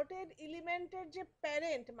ফ্লোটেড এলিমেন্টের যে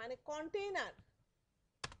প্যারেন্ট মানে কন্টেইনার,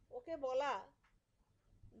 ওকে বলা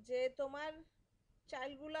যে তোমার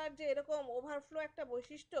চাইল্ডগুলার যে এরকম ওভারফ্লো একটা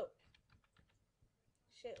বৈশিষ্ট্য,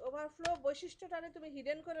 সে ওভারফ্লো বৈশিষ্ট্যটারে তুমি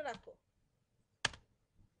হিডেন করে রাখো।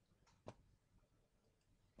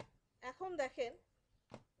 এখন দেখেন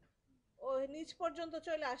ও নিচ পর্যন্ত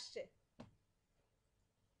চলে আসছে,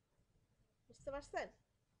 বুঝতে পারছেন?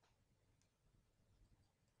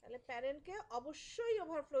 তাহলে প্যারেন্টকে অবশ্যই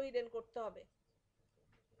ওভারফ্লো হিডেন করতে হবে।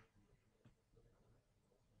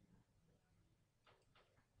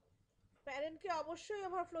 প্যারেন্টকে অবশ্যই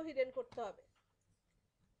ওভারফ্লো হিডেন করতে হবে।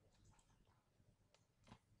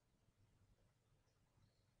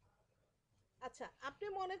 আচ্ছা, আপনি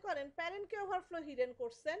মনে করেন প্যারেন্টকে ওভারফ্লো হিডেন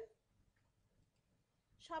করছেন,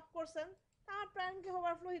 সব করছেন, তার প্যারেন্টকে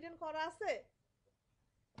ওভারফ্লো হিডেন করা আছে,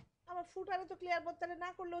 আমার ফুটারে তো ক্লিয়ার বোর্ড তাহলে না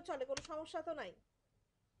করলেও চলে, কোনো সমস্যা তো নাই।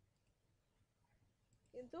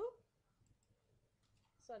 কিন্তু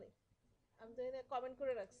সরি, আমি তো এখানে কমেন্ট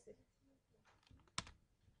করে রাখছি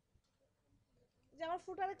যে আমার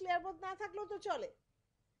ফুটারে ক্লিয়ার বোর্ড না থাকলেও তো চলে।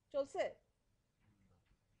 চলছে?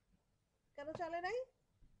 কেন চলে নাই?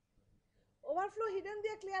 ওভারফ্লো হিডেন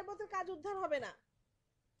দিয়ে ক্লিয়ার বোথের কাজ উদ্ধার হবে না,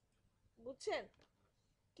 বুঝছেন?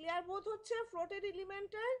 ক্লিয়ার বোথ হচ্ছে ফ্লোটেড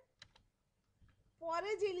এলিমেন্টের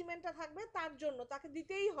পরে যে এলিমেন্টটা থাকবে তার জন্য তাকে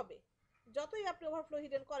দিতেই হবে, যতই আপনি ওভারফ্লো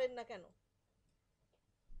হিডেন করেন না কেন।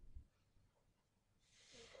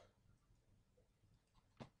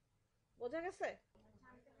 বোঝা গেছে?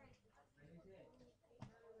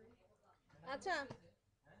 আচ্ছা,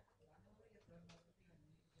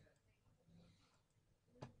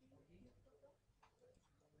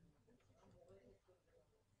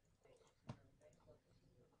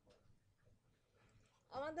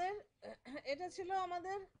 আমাদের এটা ছিল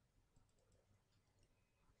আমাদের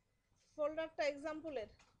ফোল্ডারটা এক্সাম্পলের।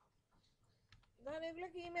 ধরেন এগুলো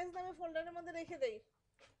কি ইমেজ নামে ফোল্ডারের মধ্যে রেখে দেই।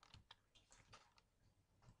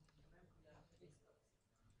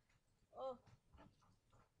 ও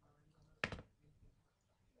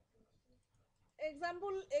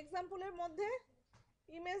এক্সাম্পলের মধ্যে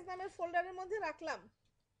ইমেজ নামের ফোল্ডারের মধ্যে রাখলাম।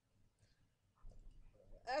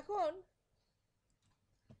 এখন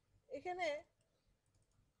এখানে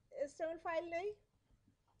এসটিএমএল ফাইল নেই,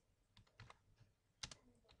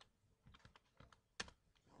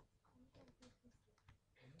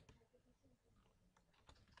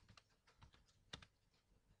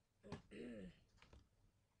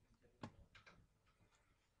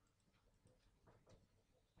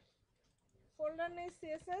 ফোল্ডার নেই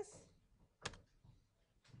সিএসএস,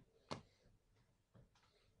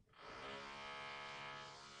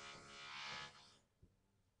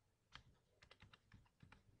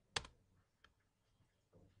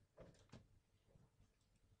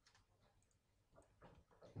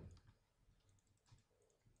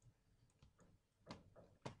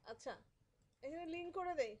 আচ্ছা এখানে লিংক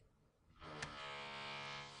করে দেই।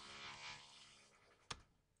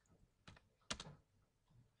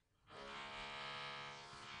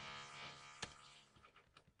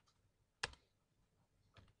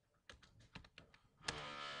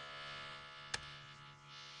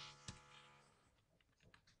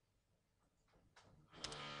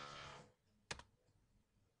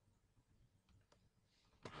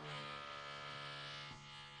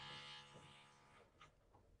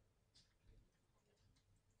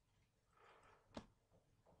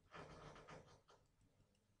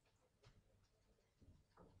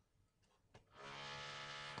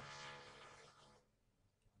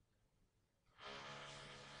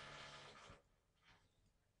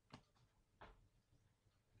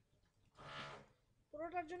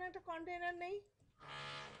 পুরোটার জন্য একটা কন্টেইনার নেই।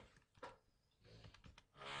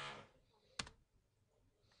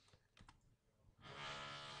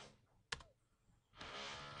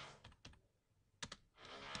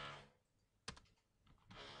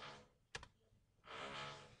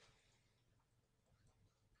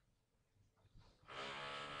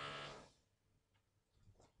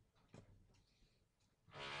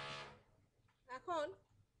 এখন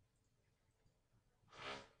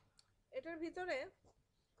এটার ভিতরে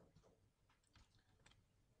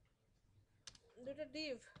দুটো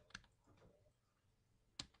ডিভ,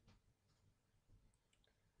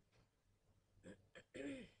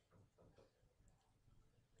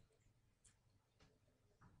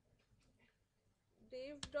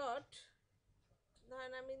 ডিভ ডট,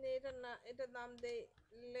 ধরেন আমি এটার নাম দেই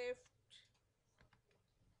লেফট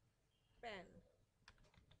প্যান।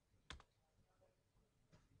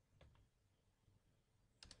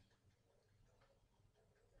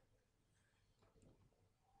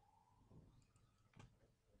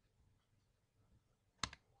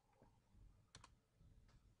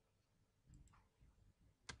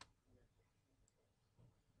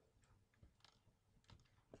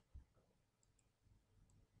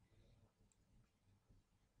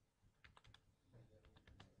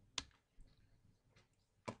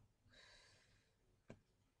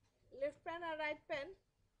 লেফট প্যান আর রাইট প্যান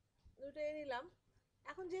দুটোই নিলাম।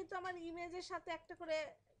 এখন যেহেতু আমার ইমেজের সাথে একটা করে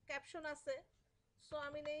ক্যাপশন আছে, সো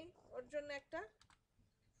আমি নেই ওর জন্য একটা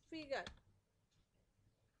ফিগার,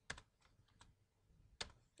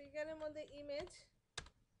 ফিগারের মধ্যে ইমেজ,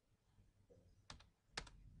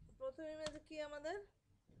 প্রথম ইমেজ কি আমাদের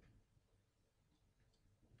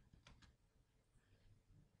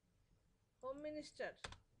হোম মিনিস্টার,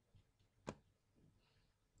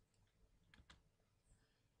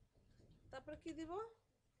 তারপর কি দিব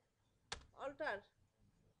অল্টার,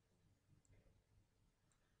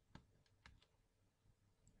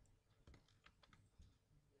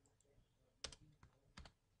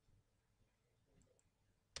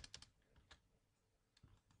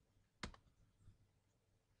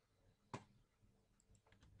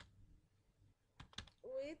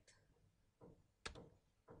 উইথ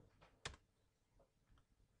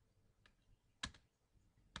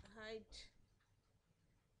হাইট,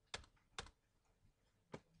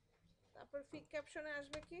 তারপর ফিক ক্যাপশনে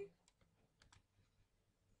আসবে কি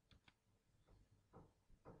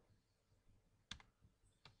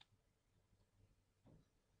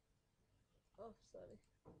ওহ সরি,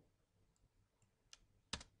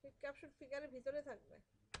 ফিক ক্যাপশন ফিগারের ভিতরে থাকবে।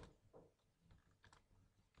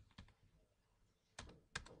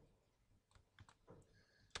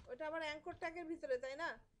 ওটা আবার অ্যাঙ্কর ট্যাগের ভিতরে, তাই না?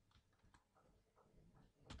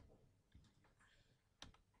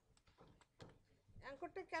 অ্যাঙ্কর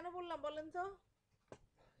ট্যাগ কেন বললাম বলেন তো?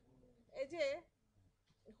 এই যে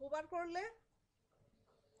হুবার করলে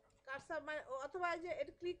কারসার মানে, অথবা এই যে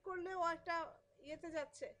এটা ক্লিক করলে ও একটা ইয়েতে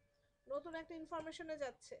যাচ্ছে, নতুন একটা ইনফরমেশনে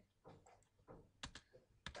যাচ্ছে,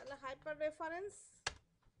 তাহলে হাইপার রেফারেন্স।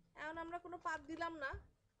 এখন আমরা কোনো পাথ দিলাম না,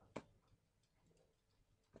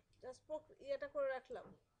 জাস্ট ইয়েটা করে রাখলাম।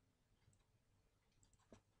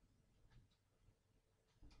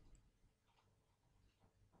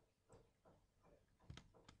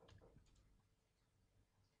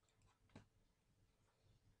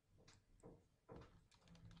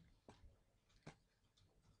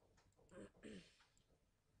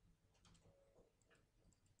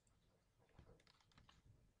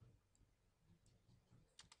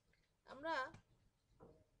 আমরা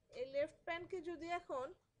এই লেফট প্যানকে যদি এখন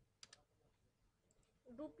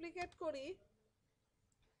ডুপ্লিকেট করি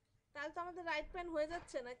তাহলে তো আমাদের রাইট প্যান হয়ে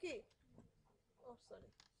যাচ্ছে নাকি? ও সরি,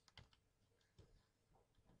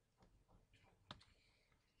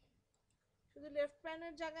 শুধু লেফট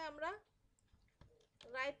প্যানের জায়গায় আমরা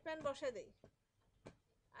রাইট প্যান বসাই দেই,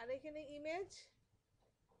 আর এখানে ইমেজ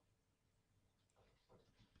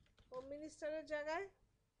হোম মিনিস্টারের জায়গায়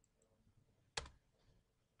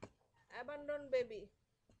অ্যাবান্ডন বেবি,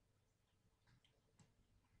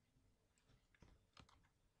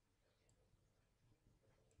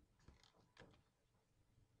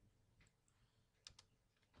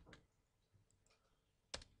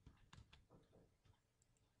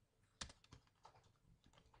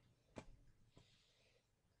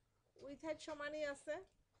 উইথ হাইট সমানই আছে।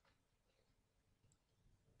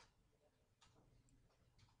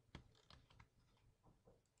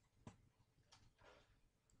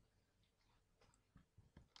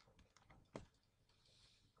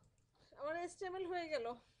 আমার HTML হয়ে গেল,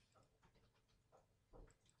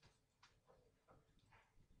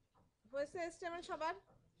 হয়েছে HTML সবার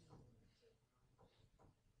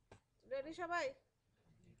রেডি সবাই?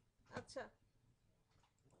 আচ্ছা,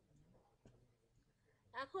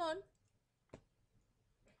 এখন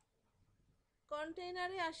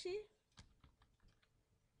কন্টেইনারে আসি।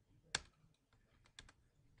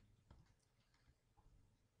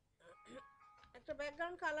 একটা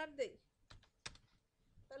ব্যাকগ্রাউন্ড কালার দেই,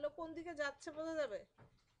 তাহলে কোন দিকে যাচ্ছে বোঝা যাবে।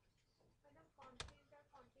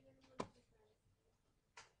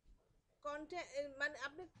 কন্টেন্ট মানে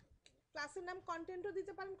আপনি ক্লাসের নাম কন্টেন্টও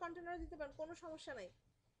দিতে পারেন, কন্টেনারও দিতে পারেন, কোনো সমস্যা নাই।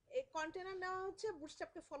 এই কন্টেনার নেওয়া হচ্ছে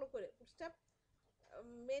বুটস্ট্র্যাপকে ফলো করে, বুটস্ট্র্যাপ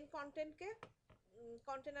মেইন কন্টেন্টকে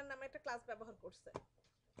কন্টেনার নামে একটা ক্লাস ব্যবহার করছে।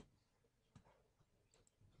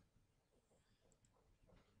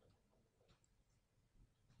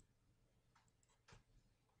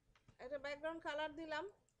 একটা ব্যাকগ্রাউন্ড কালার দিলাম,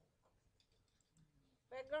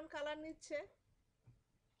 ব্যাকগ্রাউন্ড কালার নিচ্ছে,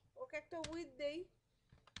 ওকে একটা উইথ দেই।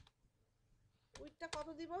 উইথটা কত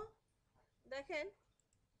দিব দেখেন,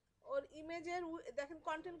 ওর ইমেজের দেখেন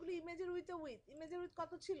কন্টেন্টগুলো ইমেজের উইথে উইথ, ইমেজের উইথ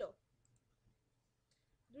কত ছিল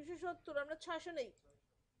 270, আমরা 600 নেই,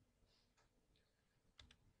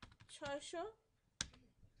 600।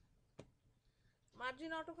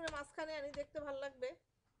 মার্জিন অটো করে মাঝখানে আনি, দেখতে ভালো লাগবে।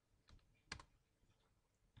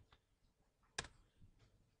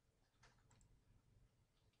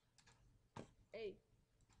 এই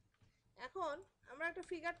এখন আমরা একটা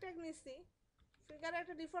ফিগার ট্যাগ নিচ্ছি, ফিগারে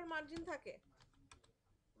একটা ডিফল্ট মার্জিন থাকে,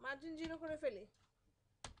 মার্জিন 0 করে ফেলি।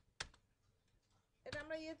 এটা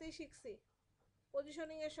আমরা ইয়েতেই শিখছি,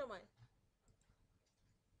 পজিশনিং এর সময়,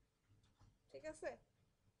 ঠিক আছে?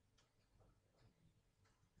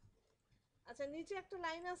 আচ্ছা নিচে একটা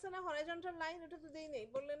লাইন আছে না, হরাইজন্টাল লাইন, ওটা তো দেই নেই,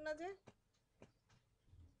 বললেন না যে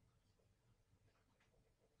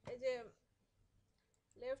এই যে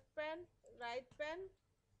লেফট প্যান রাইট প্যান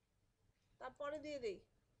তারপরে দিয়ে দেই।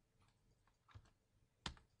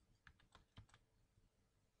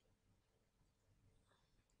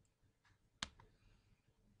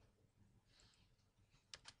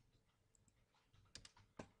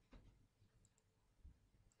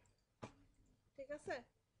 ঠিক আছে,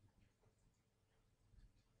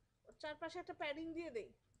 ওর চারপাশে একটা প্যাডিং দিয়ে দেই।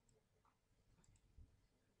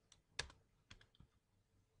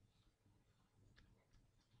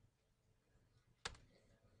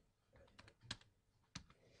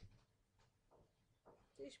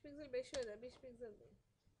 ত্রিশ পিক্সেল বেশি হয়ে যায়, 20 পিক্সেল দিই।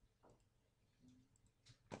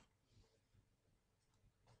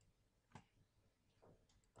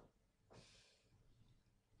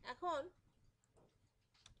 এখন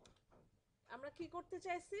আমরা কি করতে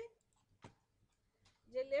চাইছি,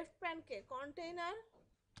 যে লেফট প্যানকে কন্টেইনার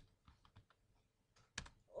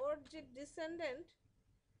ওর যে ডিসেন্ডেন্ট,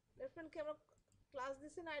 লেফট প্যানকে আমরা ক্লাস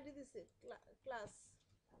দিছি না আইডি দিছি, class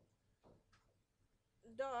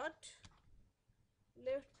dot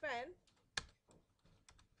left pan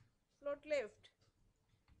float left,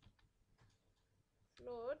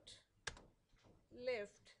 float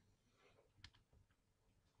left,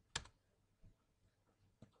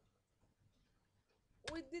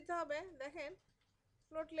 with দিতে হবে। দেখেন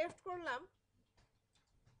ফ্লোট লেফট করলাম,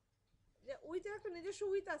 যে উইথের একটা নিজস্ব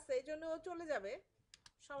উইথ আছে, এই জন্য ও চলে যাবে,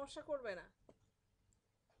 সমস্যা করবে না।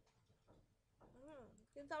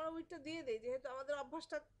 কিন্তু আমরা উইথটা দিয়ে দিই, যেহেতু আমাদের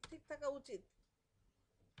অভ্যাসটা ঠিক থাকা উচিত।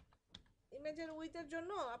 ইমেজের উইথের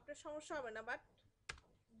জন্য আপনার সমস্যা হবে না, বাট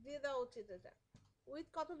দিয়ে দেওয়া উচিত এটা। উইথ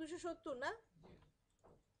কত, 270 না,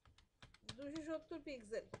 270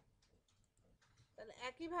 পিক্সেল। তাহলে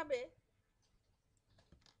একইভাবে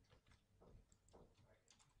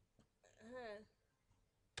হ্যাঁ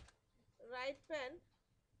right pan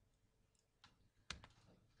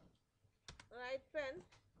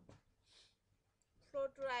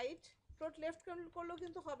float right, float left করলেও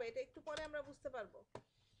কিন্তু হবে, এটা একটু পরে আমরা বুঝতে পারবো।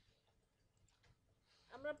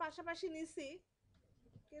 আমরা পাশাপাশি নিছি,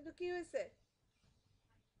 কিন্তু কি হয়েছে,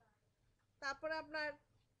 তারপরে আপনার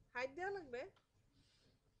হাইট দেওয়া লাগবে,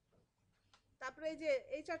 তারপরে এই যে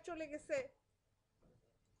এই চার চলে গেছে।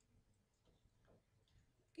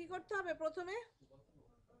 কি করতে হবে প্রথমে,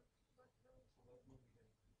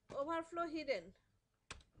 ওভারফ্লো হিডেন,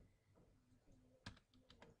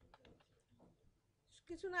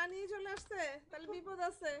 কিছু না নিয়ে চলে আসছে, তাহলে বিপদ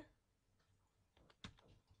আছে।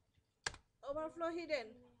 ওভারফ্লো হিডেন,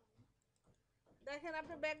 দেখেন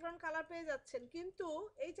আপনি ব্যাকগ্রাউন্ড কালার পেয়ে যাচ্ছেন, কিন্তু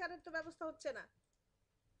এই চারের তো ব্যবস্থা হচ্ছে না।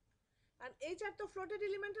 আর এই চার তো ফ্লোটেড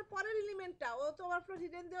এলিমেন্টের পরের এলিমেন্টটা, ও তো ওভারফ্লো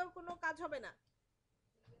হিডেন দেওয়ার কোনো কাজ হবে না,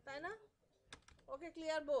 তাই না? ওকে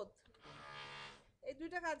ক্লিয়ার বোথ, এই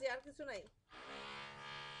দুইটা কাজে, আর কিছু নাই।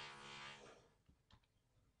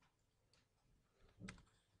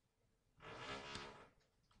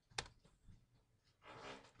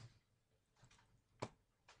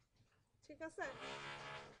 ঠিক আছে,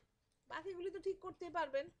 বাকিগুলি তো ঠিক করতেই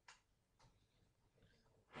পারবেন।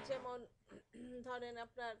 যেমন ধরেন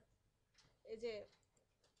আপনার এই যে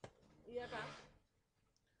ইয়াটা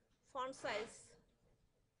ফন্ট সাইজ,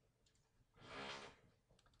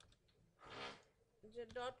 যে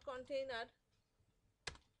ডট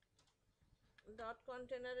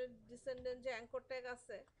কন্টেইনারের ডিসেন্ডেন্ট যে অ্যাঙ্কর ট্যাগ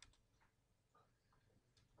আছে,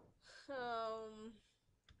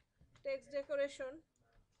 টেক্সট ডেকোরেশন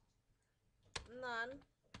নান,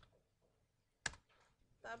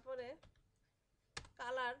 তারপরে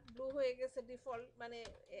কালার ব্লু হয়ে গেছে ডিফল্ট, মানে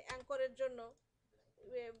অ্যাঙ্করের জন্য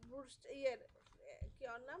ইয়ের কি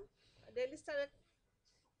ওর নাম, ডেইলি স্টারের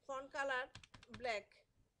ফন্ট কালার ব্ল্যাক।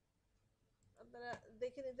 আপনারা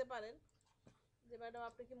দেখে নিতে পারেন যে ম্যাডাম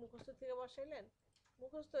আপনি কি মুখস্থ থেকে বসাইলেন,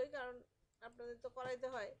 মুখস্থই, কারণ আপনাদের তো করাইতে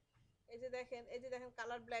হয়। এই যে দেখেন, এই যে দেখেন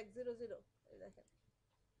কালার ব্ল্যাক 00, এই দেখেন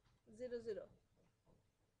 00,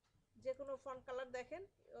 যে কোনো ফন্ট কালার দেখেন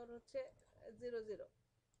ওর হচ্ছে 00।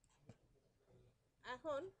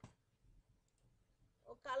 এখন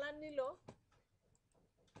ও কালার নিল,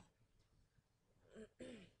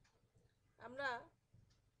 আমরা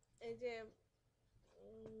এই যে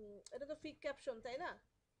এটা তো ফিক ক্যাপশন তাই না,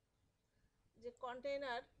 যে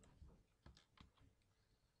কন্টেইনার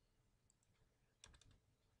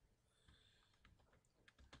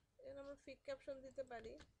এর আমরা ফিক ক্যাপশন দিতে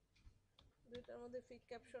পারি, দুইটার মধ্যে ফিক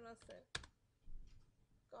ক্যাপশন আছে,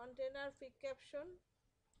 কন্টেইনার ফিক ক্যাপশন।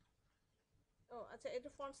 ও আচ্ছা, এটা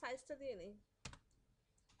ফন্ট সাইজটা দিয়ে নেই,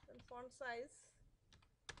 ফন্ট সাইজ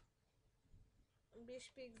 20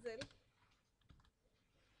 পিক্সেল।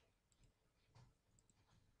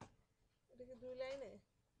 এটা কি 2 লাইনে?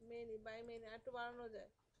 মেনি বাই মেনি আর একটু বাড়ানো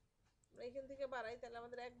যায়, আমরা এখান থেকে বাড়াই তাহলে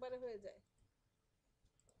আমাদের একবারে হয়ে যায়।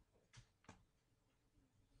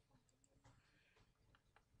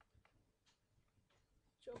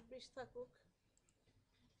 24 থাকুক,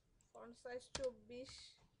 ফন্ট সাইজ 24।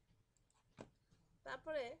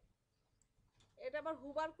 তারপরে এটা আবার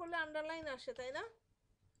হুবার করলে আন্ডারলাইন আসে, তাই না?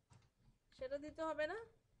 সেটা দিতে হবে না?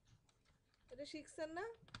 এটা শিখছেন না?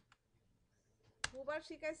 হুবার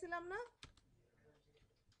শিখাইছিলাম না?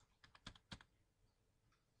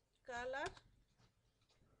 কালার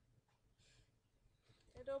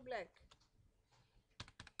এটাও ব্ল্যাক,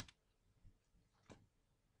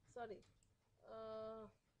 সরি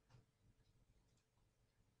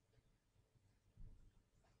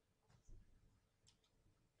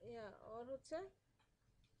ইয়া ওর হচ্ছে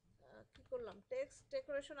কি করলাম, text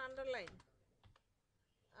decoration underline,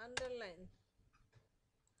 underline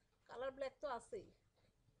colour black তো আছেই।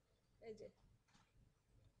 এই যে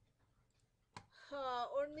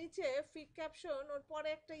ওর নিচে ফিক ক্যাপশন, ওর পরে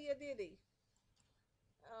একটা ইয়ে দিয়ে দিই,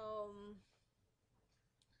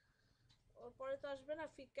 ওর পরে তো আসবে না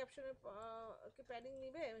ফিক ক্যাপশনের কি প্যাডিং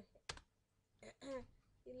নিবে?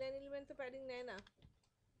 ইনলাইন এলিমেন্ট তো প্যাডিং নেয় না।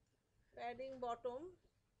 প্যাডিং বটম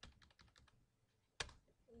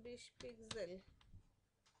 20 পিক্সেল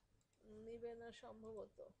নিবে না,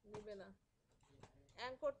 সম্ভবত নিবে না।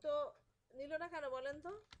 অ্যাঙ্কর তো নিল না কেন বলেন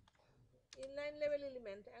তো? ইনলাইন লেভেল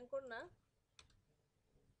এলিমেন্ট অ্যাঙ্কর না।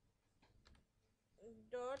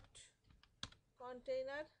 ডট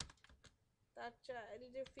কন্টেইনার, তার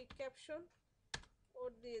যে ফিক ক্যাপশন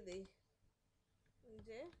ওর দিয়ে দেই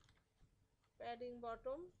যে প্যাডিং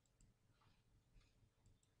বটম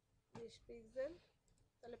 20 পিক্সেল।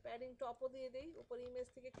 তাহলে প্যাডিং টপও দিয়ে দেই, উপরে ইমেজ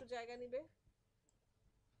থেকে একটু জায়গা নিবে।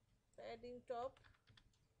 প্যাডিং টপ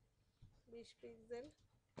 20 পিক্সেল,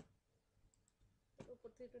 উপর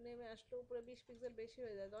থেকে একটু নেমে আসলো, উপরে 20 পিক্সেল বেশি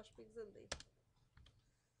হয়ে যায়, 10 পিক্সেল দিই।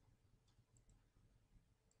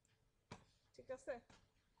 ঠিক আছে,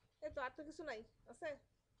 এই তো আর তো কিছু নাই আছে।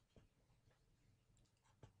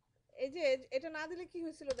 এই যে এটা না দিলে কি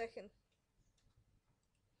হয়েছিল দেখেন,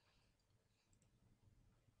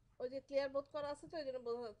 ওই যে ক্লিয়ার বোধ করা আছে তো এই জন্য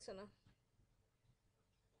বোঝা যাচ্ছে না।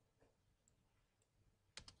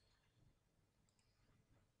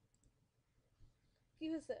 কি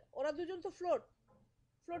হয়েছে, ওরা দুজন তো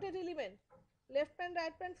floated element, left pan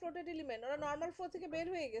right pan floated element, ওরা নর্মাল ফ্লো থেকে বের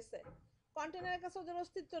হয়ে গেছে, কন্টেনারের কাছে ওদের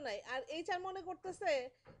অস্তিত্ব নাই। আর এইচআর মনে করতেছে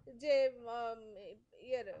যে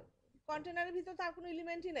ইয়ের কন্টেনারের ভিতর তার কোনো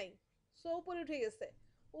এলিমেন্টই নাই, সো উপরে উঠে গেছে।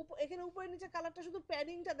 এখানে উপরে নিচে কালারটা শুধু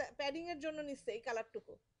প্যাডিং এর জন্য নিচ্ছে এই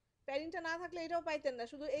কালারটুকু। প্যাডিংটা না থাকলে এটাও পাইতেন না,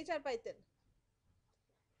 শুধু এইচআর পাইতেন।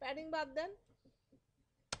 প্যাডিং বাদ দেন,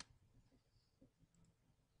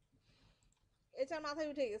 এইচআর মাথায়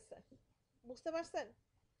উঠে গেছে, বুঝতে পারছেন?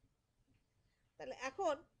 তাহলে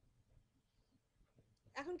এখন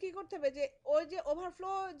এখন কি করতে হবে, যে ওই যে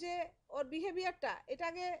ওভারফ্লো যে ওর বিহেভিয়ারটা, এটা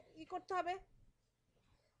আগে ই করতে হবে।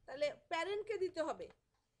 তাহলে প্যারেন্টকে দিতে হবে,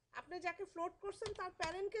 আপনি যাকে ফ্লোট করছেন তার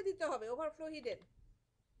প্যারেন্টকে দিতে হবে ওভারফ্লো হিডেন।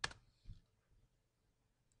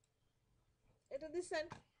 এটা দিচ্ছেন,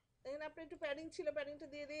 দেখেন আপনি একটু প্যাডিং ছিল, প্যাডিংটা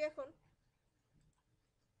দিয়ে দিই এখন।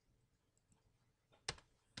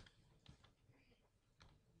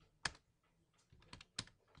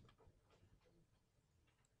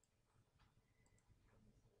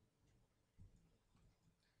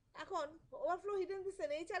 এখন ওভারফ্লো হিডেন দিচ্ছেন,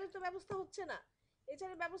 এইচআর এর তো ব্যবস্থা হচ্ছে না,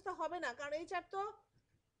 এইচআর এর ব্যবস্থা হবে না, কারণ এইচআর তো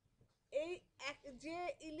এই যে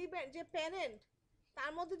এলিমেন্ট যে প্যারেন্ট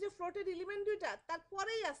তার মধ্যে যে ফ্লোটেড এলিমেন্ট দুইটা তার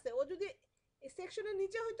পরেই আছে, ও যদি সেকশনের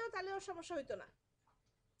নিচে হইতো তাহলে ওর সমস্যা হইতো না।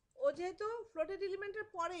 ও যেহেতু ফ্লোটেড এলিমেন্টের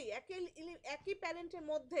পরেই একই প্যারেন্টের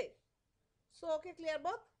মধ্যে, সো ওকে ক্লিয়ার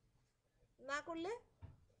বোথ না করলে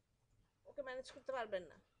ওকে ম্যানেজ করতে পারবেন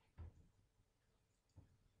না।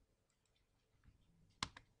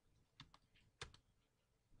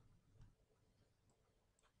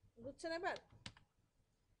 বুঝছেন? এবার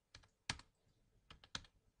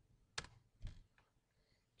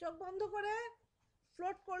চোখ বন্ধ করে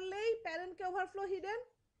ফ্লোট করলেই প্যারেন্টকে ওভারফ্লো হিডেন,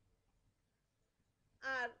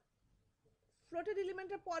 আর ফ্লোটেড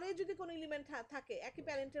এলিমেন্টের পরে যদি কোনো এলিমেন্ট থাকে একই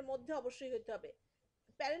প্যারেন্টের মধ্যে অবশ্যই হইতে হবে,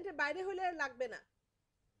 প্যারেন্টের বাইরে হলে লাগবে না।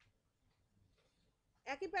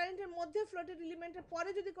 একই প্যারেন্টের মধ্যে ফ্লোটেড এলিমেন্টের পরে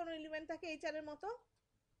যদি কোনো এলিমেন্ট থাকে এইচআর এর মতো,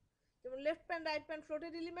 যেমন left pan right pan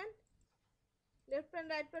floated element, left pan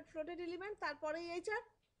right pan floated element, তারপরেই এইচআর,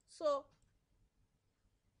 সো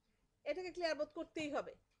এটাকে ক্লিয়ার বোধ করতেই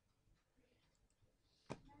হবে।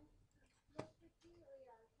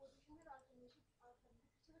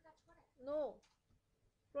 নো,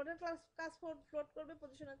 ফ্লোটের কাজ ফ্লোট করবে,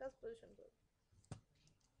 পজিশনের কাজ পজিশন করবে।